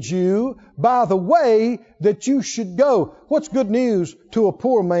leads you by the way that you should go. What's good news to a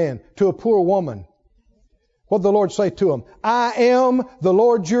poor man, to a poor woman? What did the Lord say to him? I am the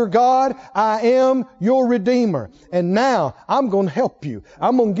Lord your God. I am your Redeemer. And now I'm going to help you.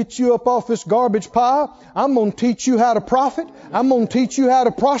 I'm going to get you up off this garbage pile. I'm going to teach you how to profit. I'm going to teach you how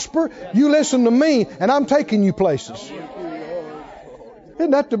to prosper. You listen to me and I'm taking you places.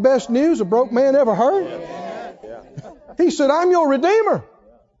 Isn't that the best news a broke man ever heard? He said, I'm your Redeemer.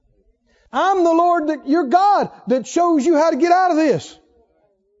 I'm the Lord, your God, that shows you how to get out of this.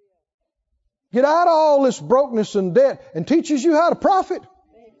 Get out of all this brokenness and debt and teaches you how to profit.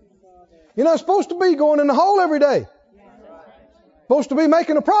 You're not supposed to be going in the hole every day. Supposed to be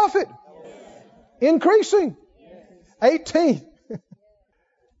making a profit. Increasing. 18.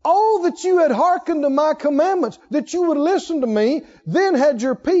 Oh, that you had hearkened to my commandments, that you would listen to me, then had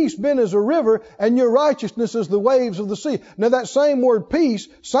your peace been as a river and your righteousness as the waves of the sea. Now that same word peace,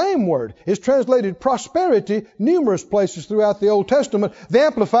 same word, is translated prosperity numerous places throughout the Old Testament. The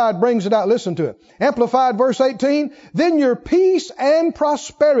Amplified brings it out. Listen to it. Amplified verse 18, then your peace and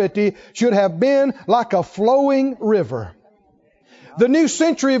prosperity should have been like a flowing river. The New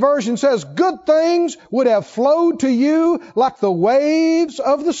Century Version says, good things would have flowed to you like the waves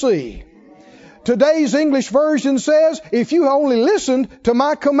of the sea. Today's English version says, if you only listened to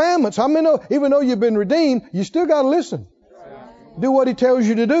my commandments, even though you've been redeemed, you still got to listen. Do what He tells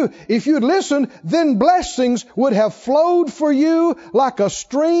you to do. If you'd listened, then blessings would have flowed for you like a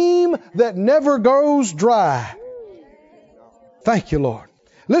stream that never goes dry. Thank you, Lord.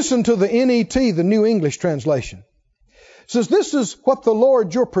 Listen to the NET, the New English Translation. Says, this is what the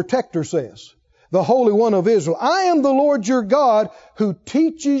Lord your protector says, the Holy One of Israel. I am the Lord your God who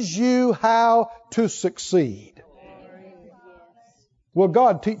teaches you how to succeed. Will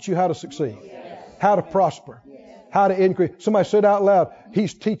God teach you how to succeed? How to prosper? How to increase? Somebody said out loud,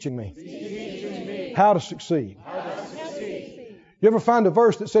 He's teaching me how to succeed. You ever find a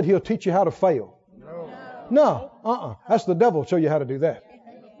verse that said He'll teach you how to fail? No. That's the devil show you how to do that.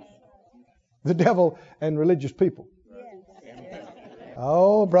 The devil and religious people.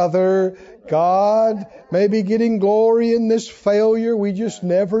 Oh, brother, God may be getting glory in this failure. We just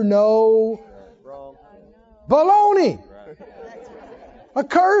never know. Baloney. A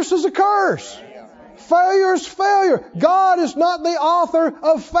curse is a curse. Failure is failure. God is not the author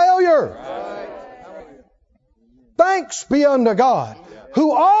of failure. Thanks be unto God,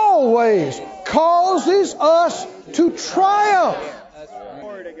 who always causes us to triumph.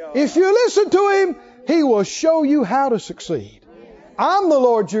 If you listen to Him, He will show you how to succeed. I'm the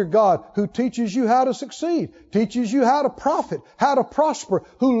Lord your God who teaches you how to succeed, teaches you how to profit, how to prosper,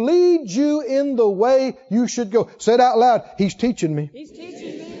 who leads you in the way you should go. Say it out loud. He's teaching me. He's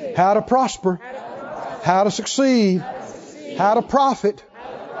teaching me how to prosper, how to succeed, how to profit.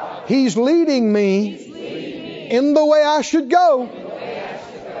 He's leading me in the way I should go.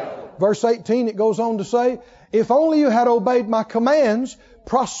 Verse 18, it goes on to say, if only you had obeyed my commands,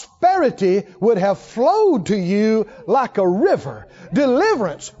 prosperity would have flowed to you like a river.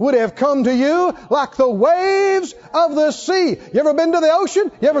 Deliverance would have come to you like the waves of the sea. You ever been to the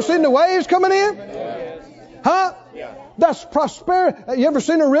ocean? You ever seen the waves coming in? Huh? That's prosperity. You ever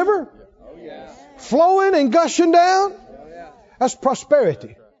seen a river flowing and gushing down? That's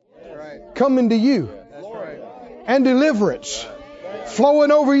prosperity coming to you. And deliverance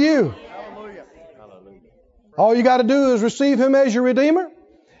flowing over you. All you got to do is receive Him as your Redeemer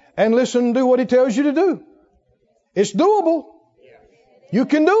and listen and do what He tells you to do. It's doable. You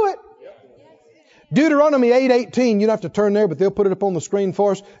can do it. Deuteronomy 8:18. You don't have to turn there, but they'll put it up on the screen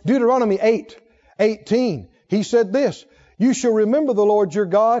for us. Deuteronomy 8:18. He said this, you shall remember the Lord your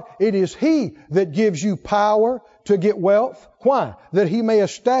God. It is He that gives you power to get wealth. Why? That He may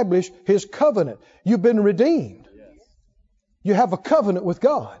establish His covenant. You've been redeemed. You have a covenant with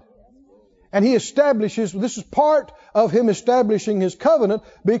God. And He establishes, this is part of Him establishing His covenant,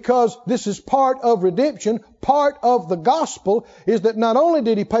 because this is part of redemption. Part of the gospel is that not only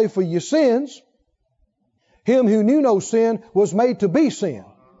did He pay for your sins, Him who knew no sin was made to be sin.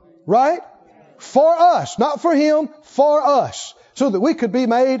 Right? For us, not for Him, for us. So that we could be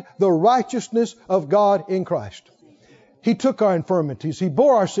made the righteousness of God in Christ. He took our infirmities. He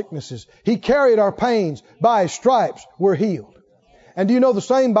bore our sicknesses. He carried our pains. By His stripes we're healed. And do you know the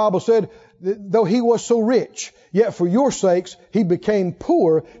same Bible said, though He was so rich, yet for your sakes He became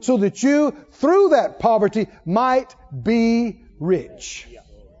poor, so that you, through that poverty, might be rich.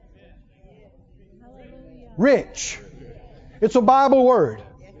 Rich. It's a Bible word.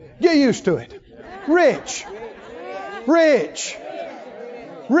 Get used to it. Rich. Rich.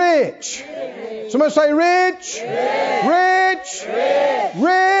 Rich. Somebody say rich. Rich.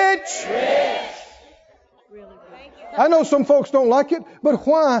 Rich. I know some folks don't like it, but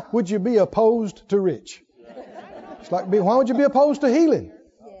why would you be opposed to rich? It's like, why would you be opposed to healing?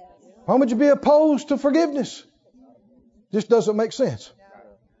 Why would you be opposed to forgiveness? Just doesn't make sense.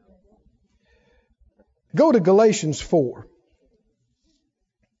 Go to Galatians 4.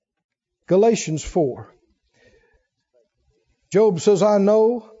 Galatians 4. Job says, I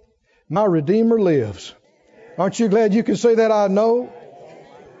know my Redeemer lives. Aren't you glad you can say that? I know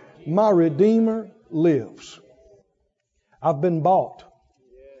my Redeemer lives. I've been bought.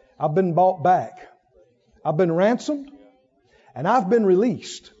 I've been bought back. I've been ransomed. And I've been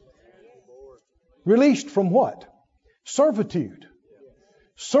released. Released from what? Servitude.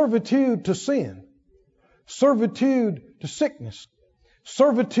 Servitude to sin. Servitude to sickness.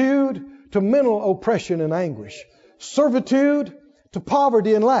 Servitude to mental oppression and anguish. Servitude to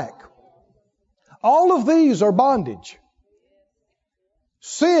poverty and lack. All of these are bondage.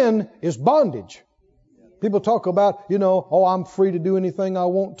 Sin is bondage. People talk about, I'm free to do anything I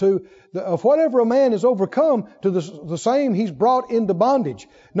want to. Of whatever a man is overcome, to the same he's brought into bondage.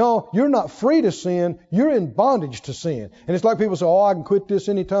 No, you're not free to sin. You're in bondage to sin. And it's like people say, I can quit this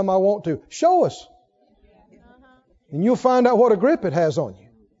anytime I want to. Show us. And you'll find out what a grip it has on you.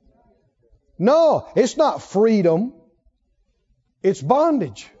 No, it's not freedom. It's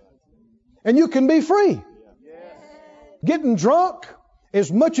bondage. And you can be free. Getting drunk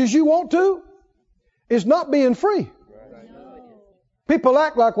as much as you want to is not being free. People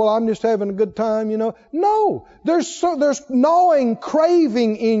act like, I'm just having a good time, No, there's gnawing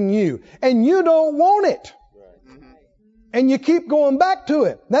craving in you, and you don't want it. And you keep going back to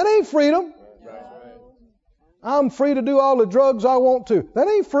it. That ain't freedom. I'm free to do all the drugs I want to. That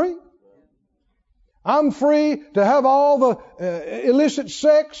ain't free. I'm free to have all the illicit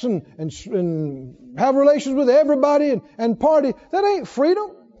sex and have relations with everybody and party. That ain't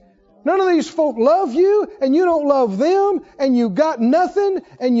freedom. None of these folk love you, and you don't love them, and you got nothing,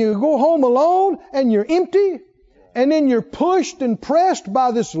 and you go home alone, and you're empty, and then you're pushed and pressed by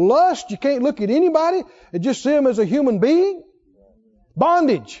this lust. You can't look at anybody and just see them as a human being.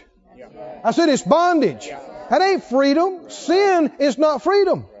 Bondage. I said it's bondage. That ain't freedom. Sin is not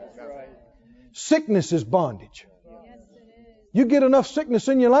freedom. Sickness is bondage. You get enough sickness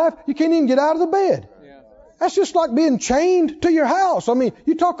in your life, you can't even get out of the bed. That's just like being chained to your house.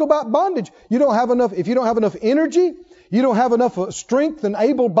 You talk about bondage. If you don't have enough energy, you don't have enough strength and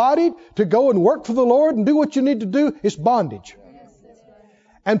able-bodied to go and work for the Lord and do what you need to do, it's bondage.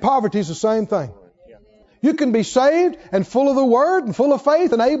 And poverty is the same thing. You can be saved and full of the Word and full of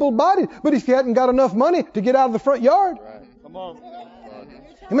faith and able-bodied, but if you hadn't got enough money to get out of the front yard, come on.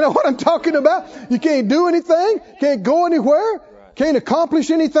 You know what I'm talking about? You can't do anything, can't go anywhere, can't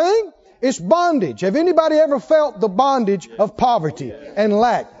accomplish anything. It's bondage. Have anybody ever felt the bondage of poverty and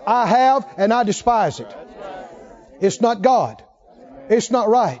lack? I have, and I despise it. It's not God. It's not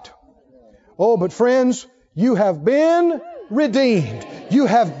right. Oh, but friends, you have been redeemed. You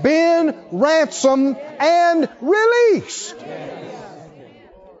have been ransomed and released.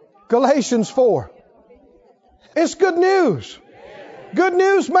 Galatians 4. It's good news. Good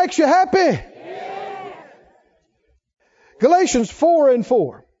news makes you happy. Galatians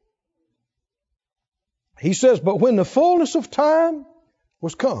 4:4. He says, but when the fullness of time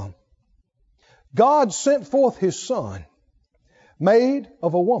was come, God sent forth His Son, made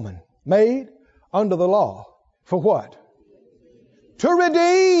of a woman, made under the law. For what? To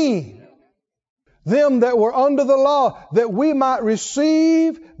redeem them that were under the law, that we might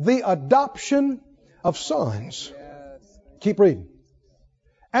receive the adoption of sons. Keep reading.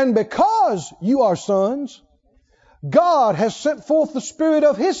 And because you are sons, God has sent forth the Spirit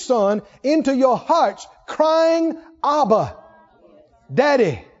of His Son into your hearts, crying, Abba,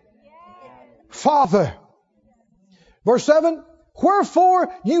 Daddy, Father. Verse 7,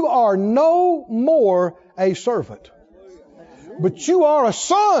 wherefore you are no more a servant, but you are a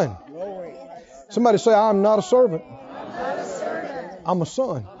son. Somebody say, I'm not a servant. I'm a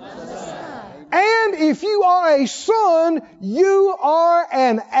son. And if you are a son, you are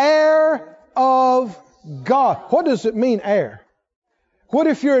an heir of God. What does it mean, heir? What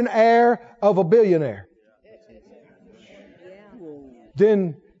if you're an heir of a billionaire?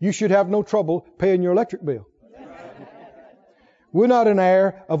 Then you should have no trouble paying your electric bill. We're not an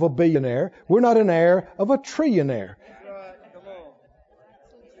heir of a billionaire. We're not an heir of a trillionaire.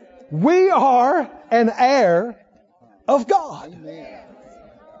 We are an heir of God.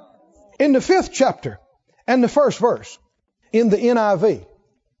 In the 5th chapter and the 1st verse in the NIV,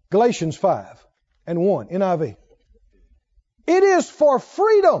 Galatians 5:1, NIV. It is for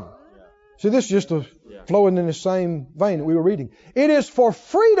freedom. See, this is just flowing in the same vein that we were reading. It is for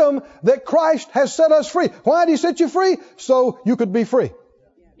freedom that Christ has set us free. Why did He set you free? So you could be free.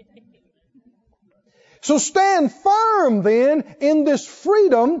 So stand firm then in this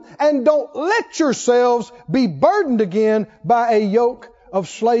freedom and don't let yourselves be burdened again by a yoke of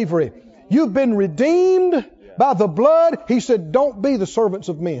slavery. You've been redeemed by the blood. He said, don't be the servants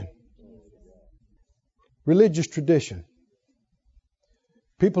of men. Religious tradition.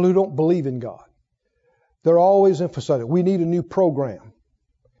 People who don't believe in God. They're always emphasizing, we need a new program.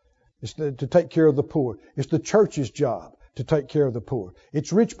 It's to take care of the poor. It's the church's job to take care of the poor.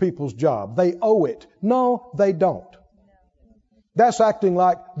 It's rich people's job. They owe it. No, they don't. That's acting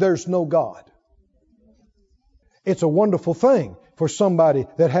like there's no God. It's a wonderful thing for somebody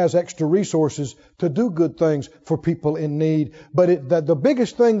that has extra resources to do good things for people in need. But the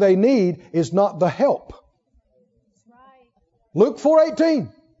biggest thing they need is not the help. Luke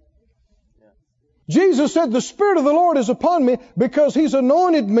 4:18. Jesus said, the Spirit of the Lord is upon me because He's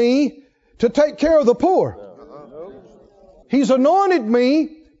anointed me to take care of the poor. He's anointed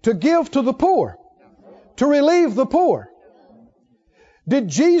me to give to the poor, to relieve the poor. Did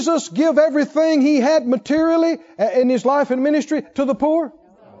Jesus give everything He had materially in His life and ministry to the poor?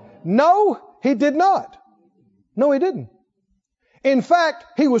 No, He did not. No, He didn't. In fact,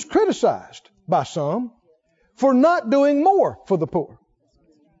 He was criticized by some for not doing more for the poor.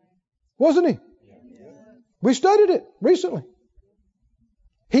 Wasn't He? We studied it recently.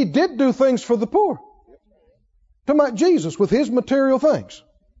 He did do things for the poor. Talking about Jesus with His material things.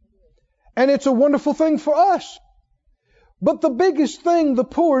 And it's a wonderful thing for us. But the biggest thing the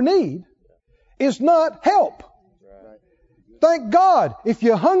poor need is not help. Thank God. If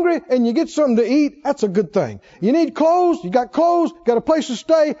you're hungry and you get something to eat, that's a good thing. You need clothes, you got a place to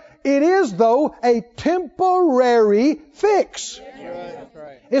stay. It is, though, a temporary fix.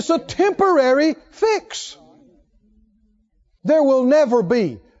 It's a temporary fix. There will never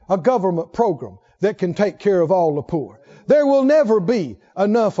be a government program that can take care of all the poor. There will never be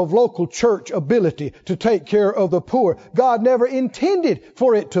enough of local church ability to take care of the poor. God never intended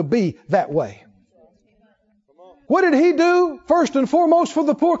for it to be that way. What did He do first and foremost for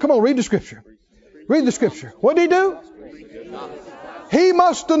the poor? Come on, read the Scripture. Read the Scripture. What did He do? He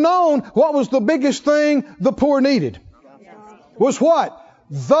must have known what was the biggest thing the poor needed. Was what?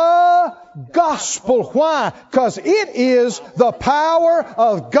 The gospel. Why? Because it is the power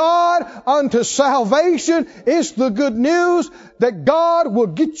of God unto salvation. It's the good news that God will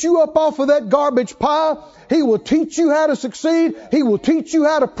get you up off of that garbage pile. He will teach you how to succeed. He will teach you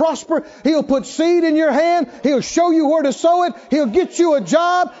how to prosper. He'll put seed in your hand. He'll show you where to sow it. He'll get you a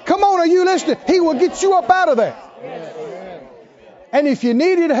job. Come on, are you listening? He will get you up out of there. And if you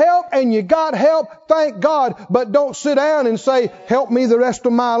needed help and you got help, thank God. But don't sit down and say, help me the rest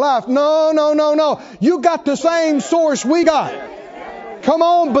of my life. No. You got the same source we got. Come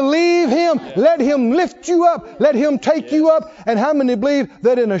on, believe Him. Let Him lift you up. Let Him take you up. And how many believe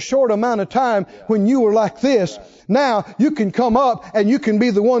that in a short amount of time, when you were like this, now you can come up and you can be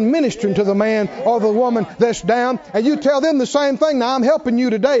the one ministering to the man or the woman that's down, and you tell them the same thing. Now, I'm helping you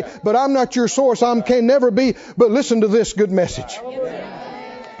today, but I'm not your source. I can never be. But listen to this good message.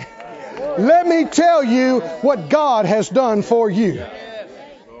 Let me tell you what God has done for you.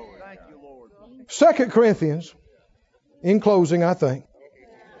 2 Corinthians, in closing, I think,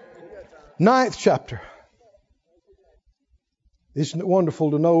 9th chapter. Isn't it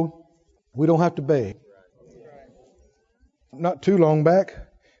wonderful to know we don't have to beg? Not too long back,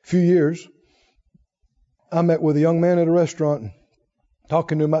 a few years, I met with a young man at a restaurant and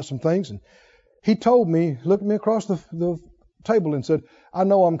talking to him about some things. And he told me, looked at me across the table and said, I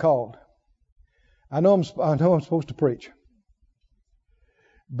know I'm called. I know I'm supposed to preach.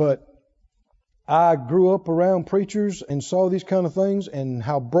 But I grew up around preachers and saw these kind of things and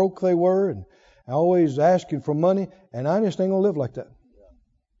how broke they were and always asking for money. And I just ain't going to live like that.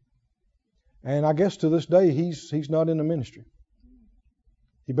 And I guess to this day, he's not in the ministry.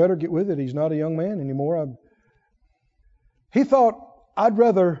 He better get with it. He's not a young man anymore. He thought, I'd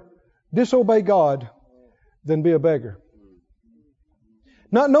rather disobey God than be a beggar.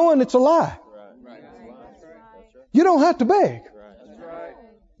 Not knowing it's a lie. You don't have to beg.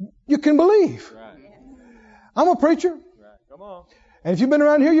 You can believe. I'm a preacher. And if you've been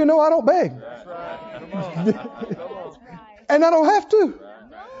around here, you know I don't beg. And I don't have to.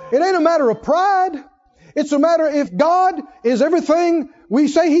 It ain't a matter of pride. It's a matter if God is everything we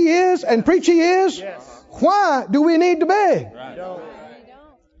say He is and preach He is, why do we need to beg?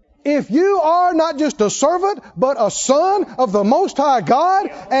 If you are not just a servant, but a son of the Most High God,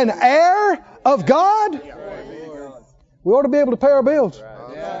 an heir of God, we ought to be able to pay our bills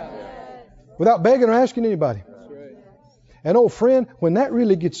without begging or asking anybody. And oh friend, when that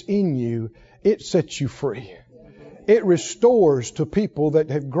really gets in you, it sets you free. It restores to people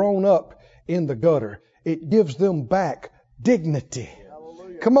that have grown up in the gutter. It gives them back dignity.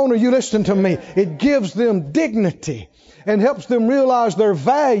 Come on, are you listening to me? It gives them dignity and helps them realize their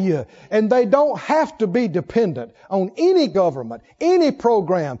value. And they don't have to be dependent on any government, any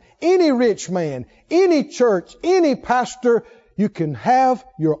program, any rich man, any church, any pastor. You can have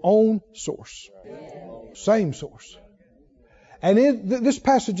your own source. Same source. And in this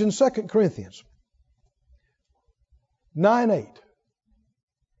passage in 2 Corinthians 9:8,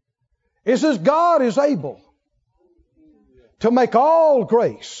 it says, God is able to make all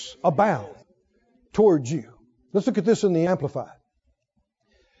grace abound towards you. Let's look at this in the Amplified.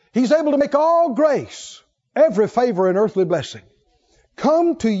 He's able to make all grace, every favor and earthly blessing,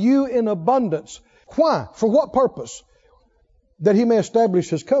 come to you in abundance. Why? For what purpose? That He may establish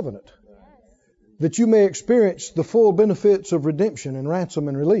His covenant. That you may experience the full benefits of redemption and ransom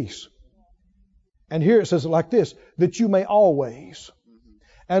and release. And here it says it like this, that you may always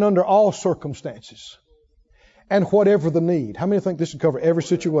and under all circumstances and whatever the need. How many think this would cover every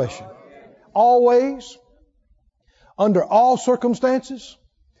situation? Always, under all circumstances,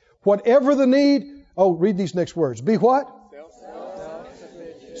 whatever the need. Oh, read these next words. Be what?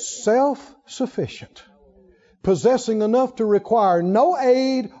 Self-sufficient. Possessing enough to require no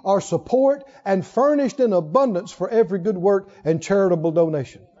aid or support and furnished in abundance for every good work and charitable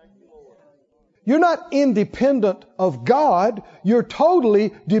donation. You're not independent of God. You're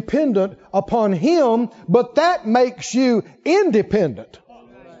totally dependent upon Him, but that makes you independent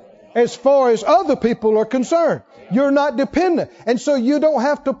as far as other people are concerned. You're not dependent. And so you don't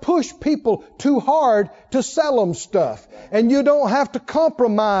have to push people too hard to sell them stuff. And you don't have to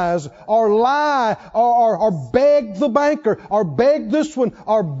compromise or lie or beg the banker or beg this one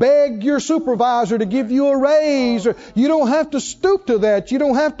or beg your supervisor to give you a raise. You don't have to stoop to that. You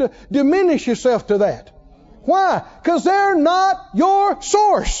don't have to diminish yourself to that. Why? Because they're not your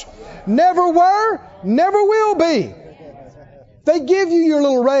source. Never were, never will be. They give you your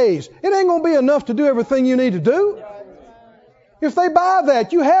little raise. It ain't going to be enough to do everything you need to do. If they buy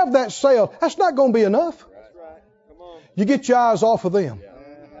that, you have that sale, that's not going to be enough. You get your eyes off of them.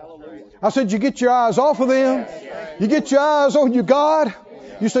 I said you get your eyes off of them. You get your eyes on your God.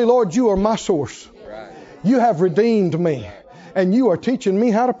 You say, Lord, you are my source. You have redeemed me. And you are teaching me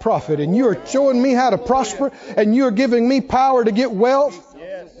how to profit. And you are showing me how to prosper. And you are giving me power to get wealth.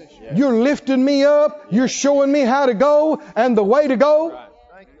 You're lifting me up. You're showing me how to go and the way to go.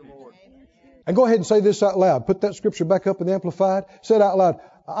 And go ahead and say this out loud. Put that scripture back up in the Amplified. Say it out loud.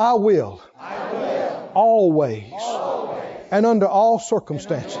 I will. Always. And under all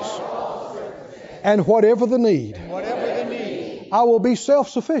circumstances. And whatever the need. I will be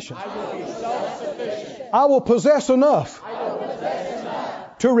self-sufficient. I will possess enough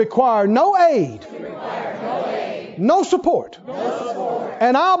to require no aid, no support,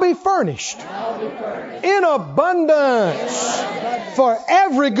 and I'll be furnished in abundance for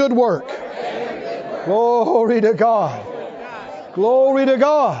every good work. Glory to God. Glory to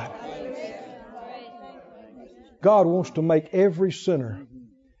God. God wants to make every sinner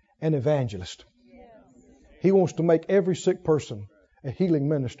an evangelist. He wants to make every sick person a healing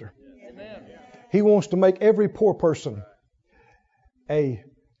minister. He wants to make every poor person a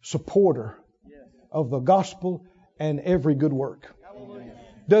supporter of the gospel and every good work.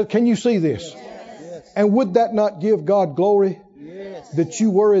 Can you see this? And would that not give God glory? That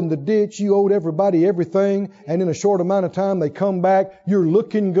you were in the ditch, you owed everybody everything, and in a short amount of time they come back, you're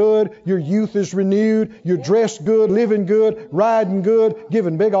looking good, your youth is renewed, you're dressed good, living good, riding good,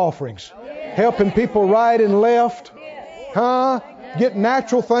 giving big offerings, helping people right and left, get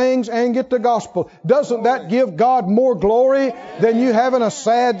natural things and get the gospel. Doesn't that give God more glory than you having a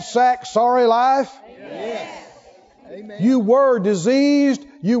sad sack, sorry life? You were diseased,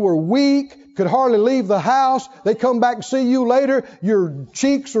 you were weak, could hardly leave the house. They come back and see you later. Your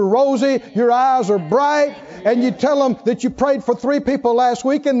cheeks are rosy. Your eyes are bright. And you tell them that you prayed for 3 people last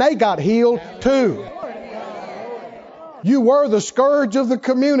week and they got healed too. You were the scourge of the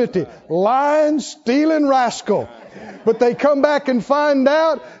community. Lying, stealing rascal. But they come back and find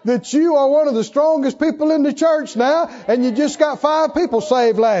out that you are one of the strongest people in the church now. And you just got 5 people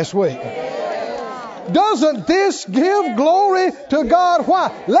saved last week. Doesn't this give glory to God?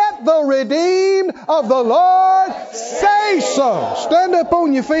 Why? Let the redeemed of the Lord say so. Stand up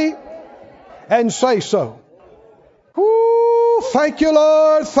on your feet and say so. Woo, thank you,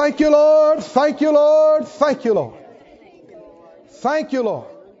 Lord. Thank you, Lord. Thank you, Lord. Thank you, Lord. Thank you, Lord.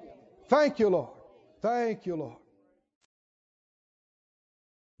 Thank you, Lord. Thank you, Lord.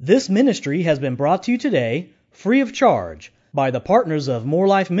 This ministry has been brought to you today free of charge by the partners of More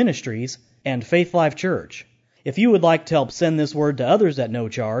Life Ministries and Faith Life Church. If you would like to help send this word to others at no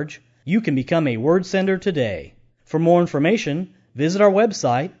charge, you can become a word sender today. For more information, visit our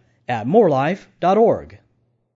website at morelife.org.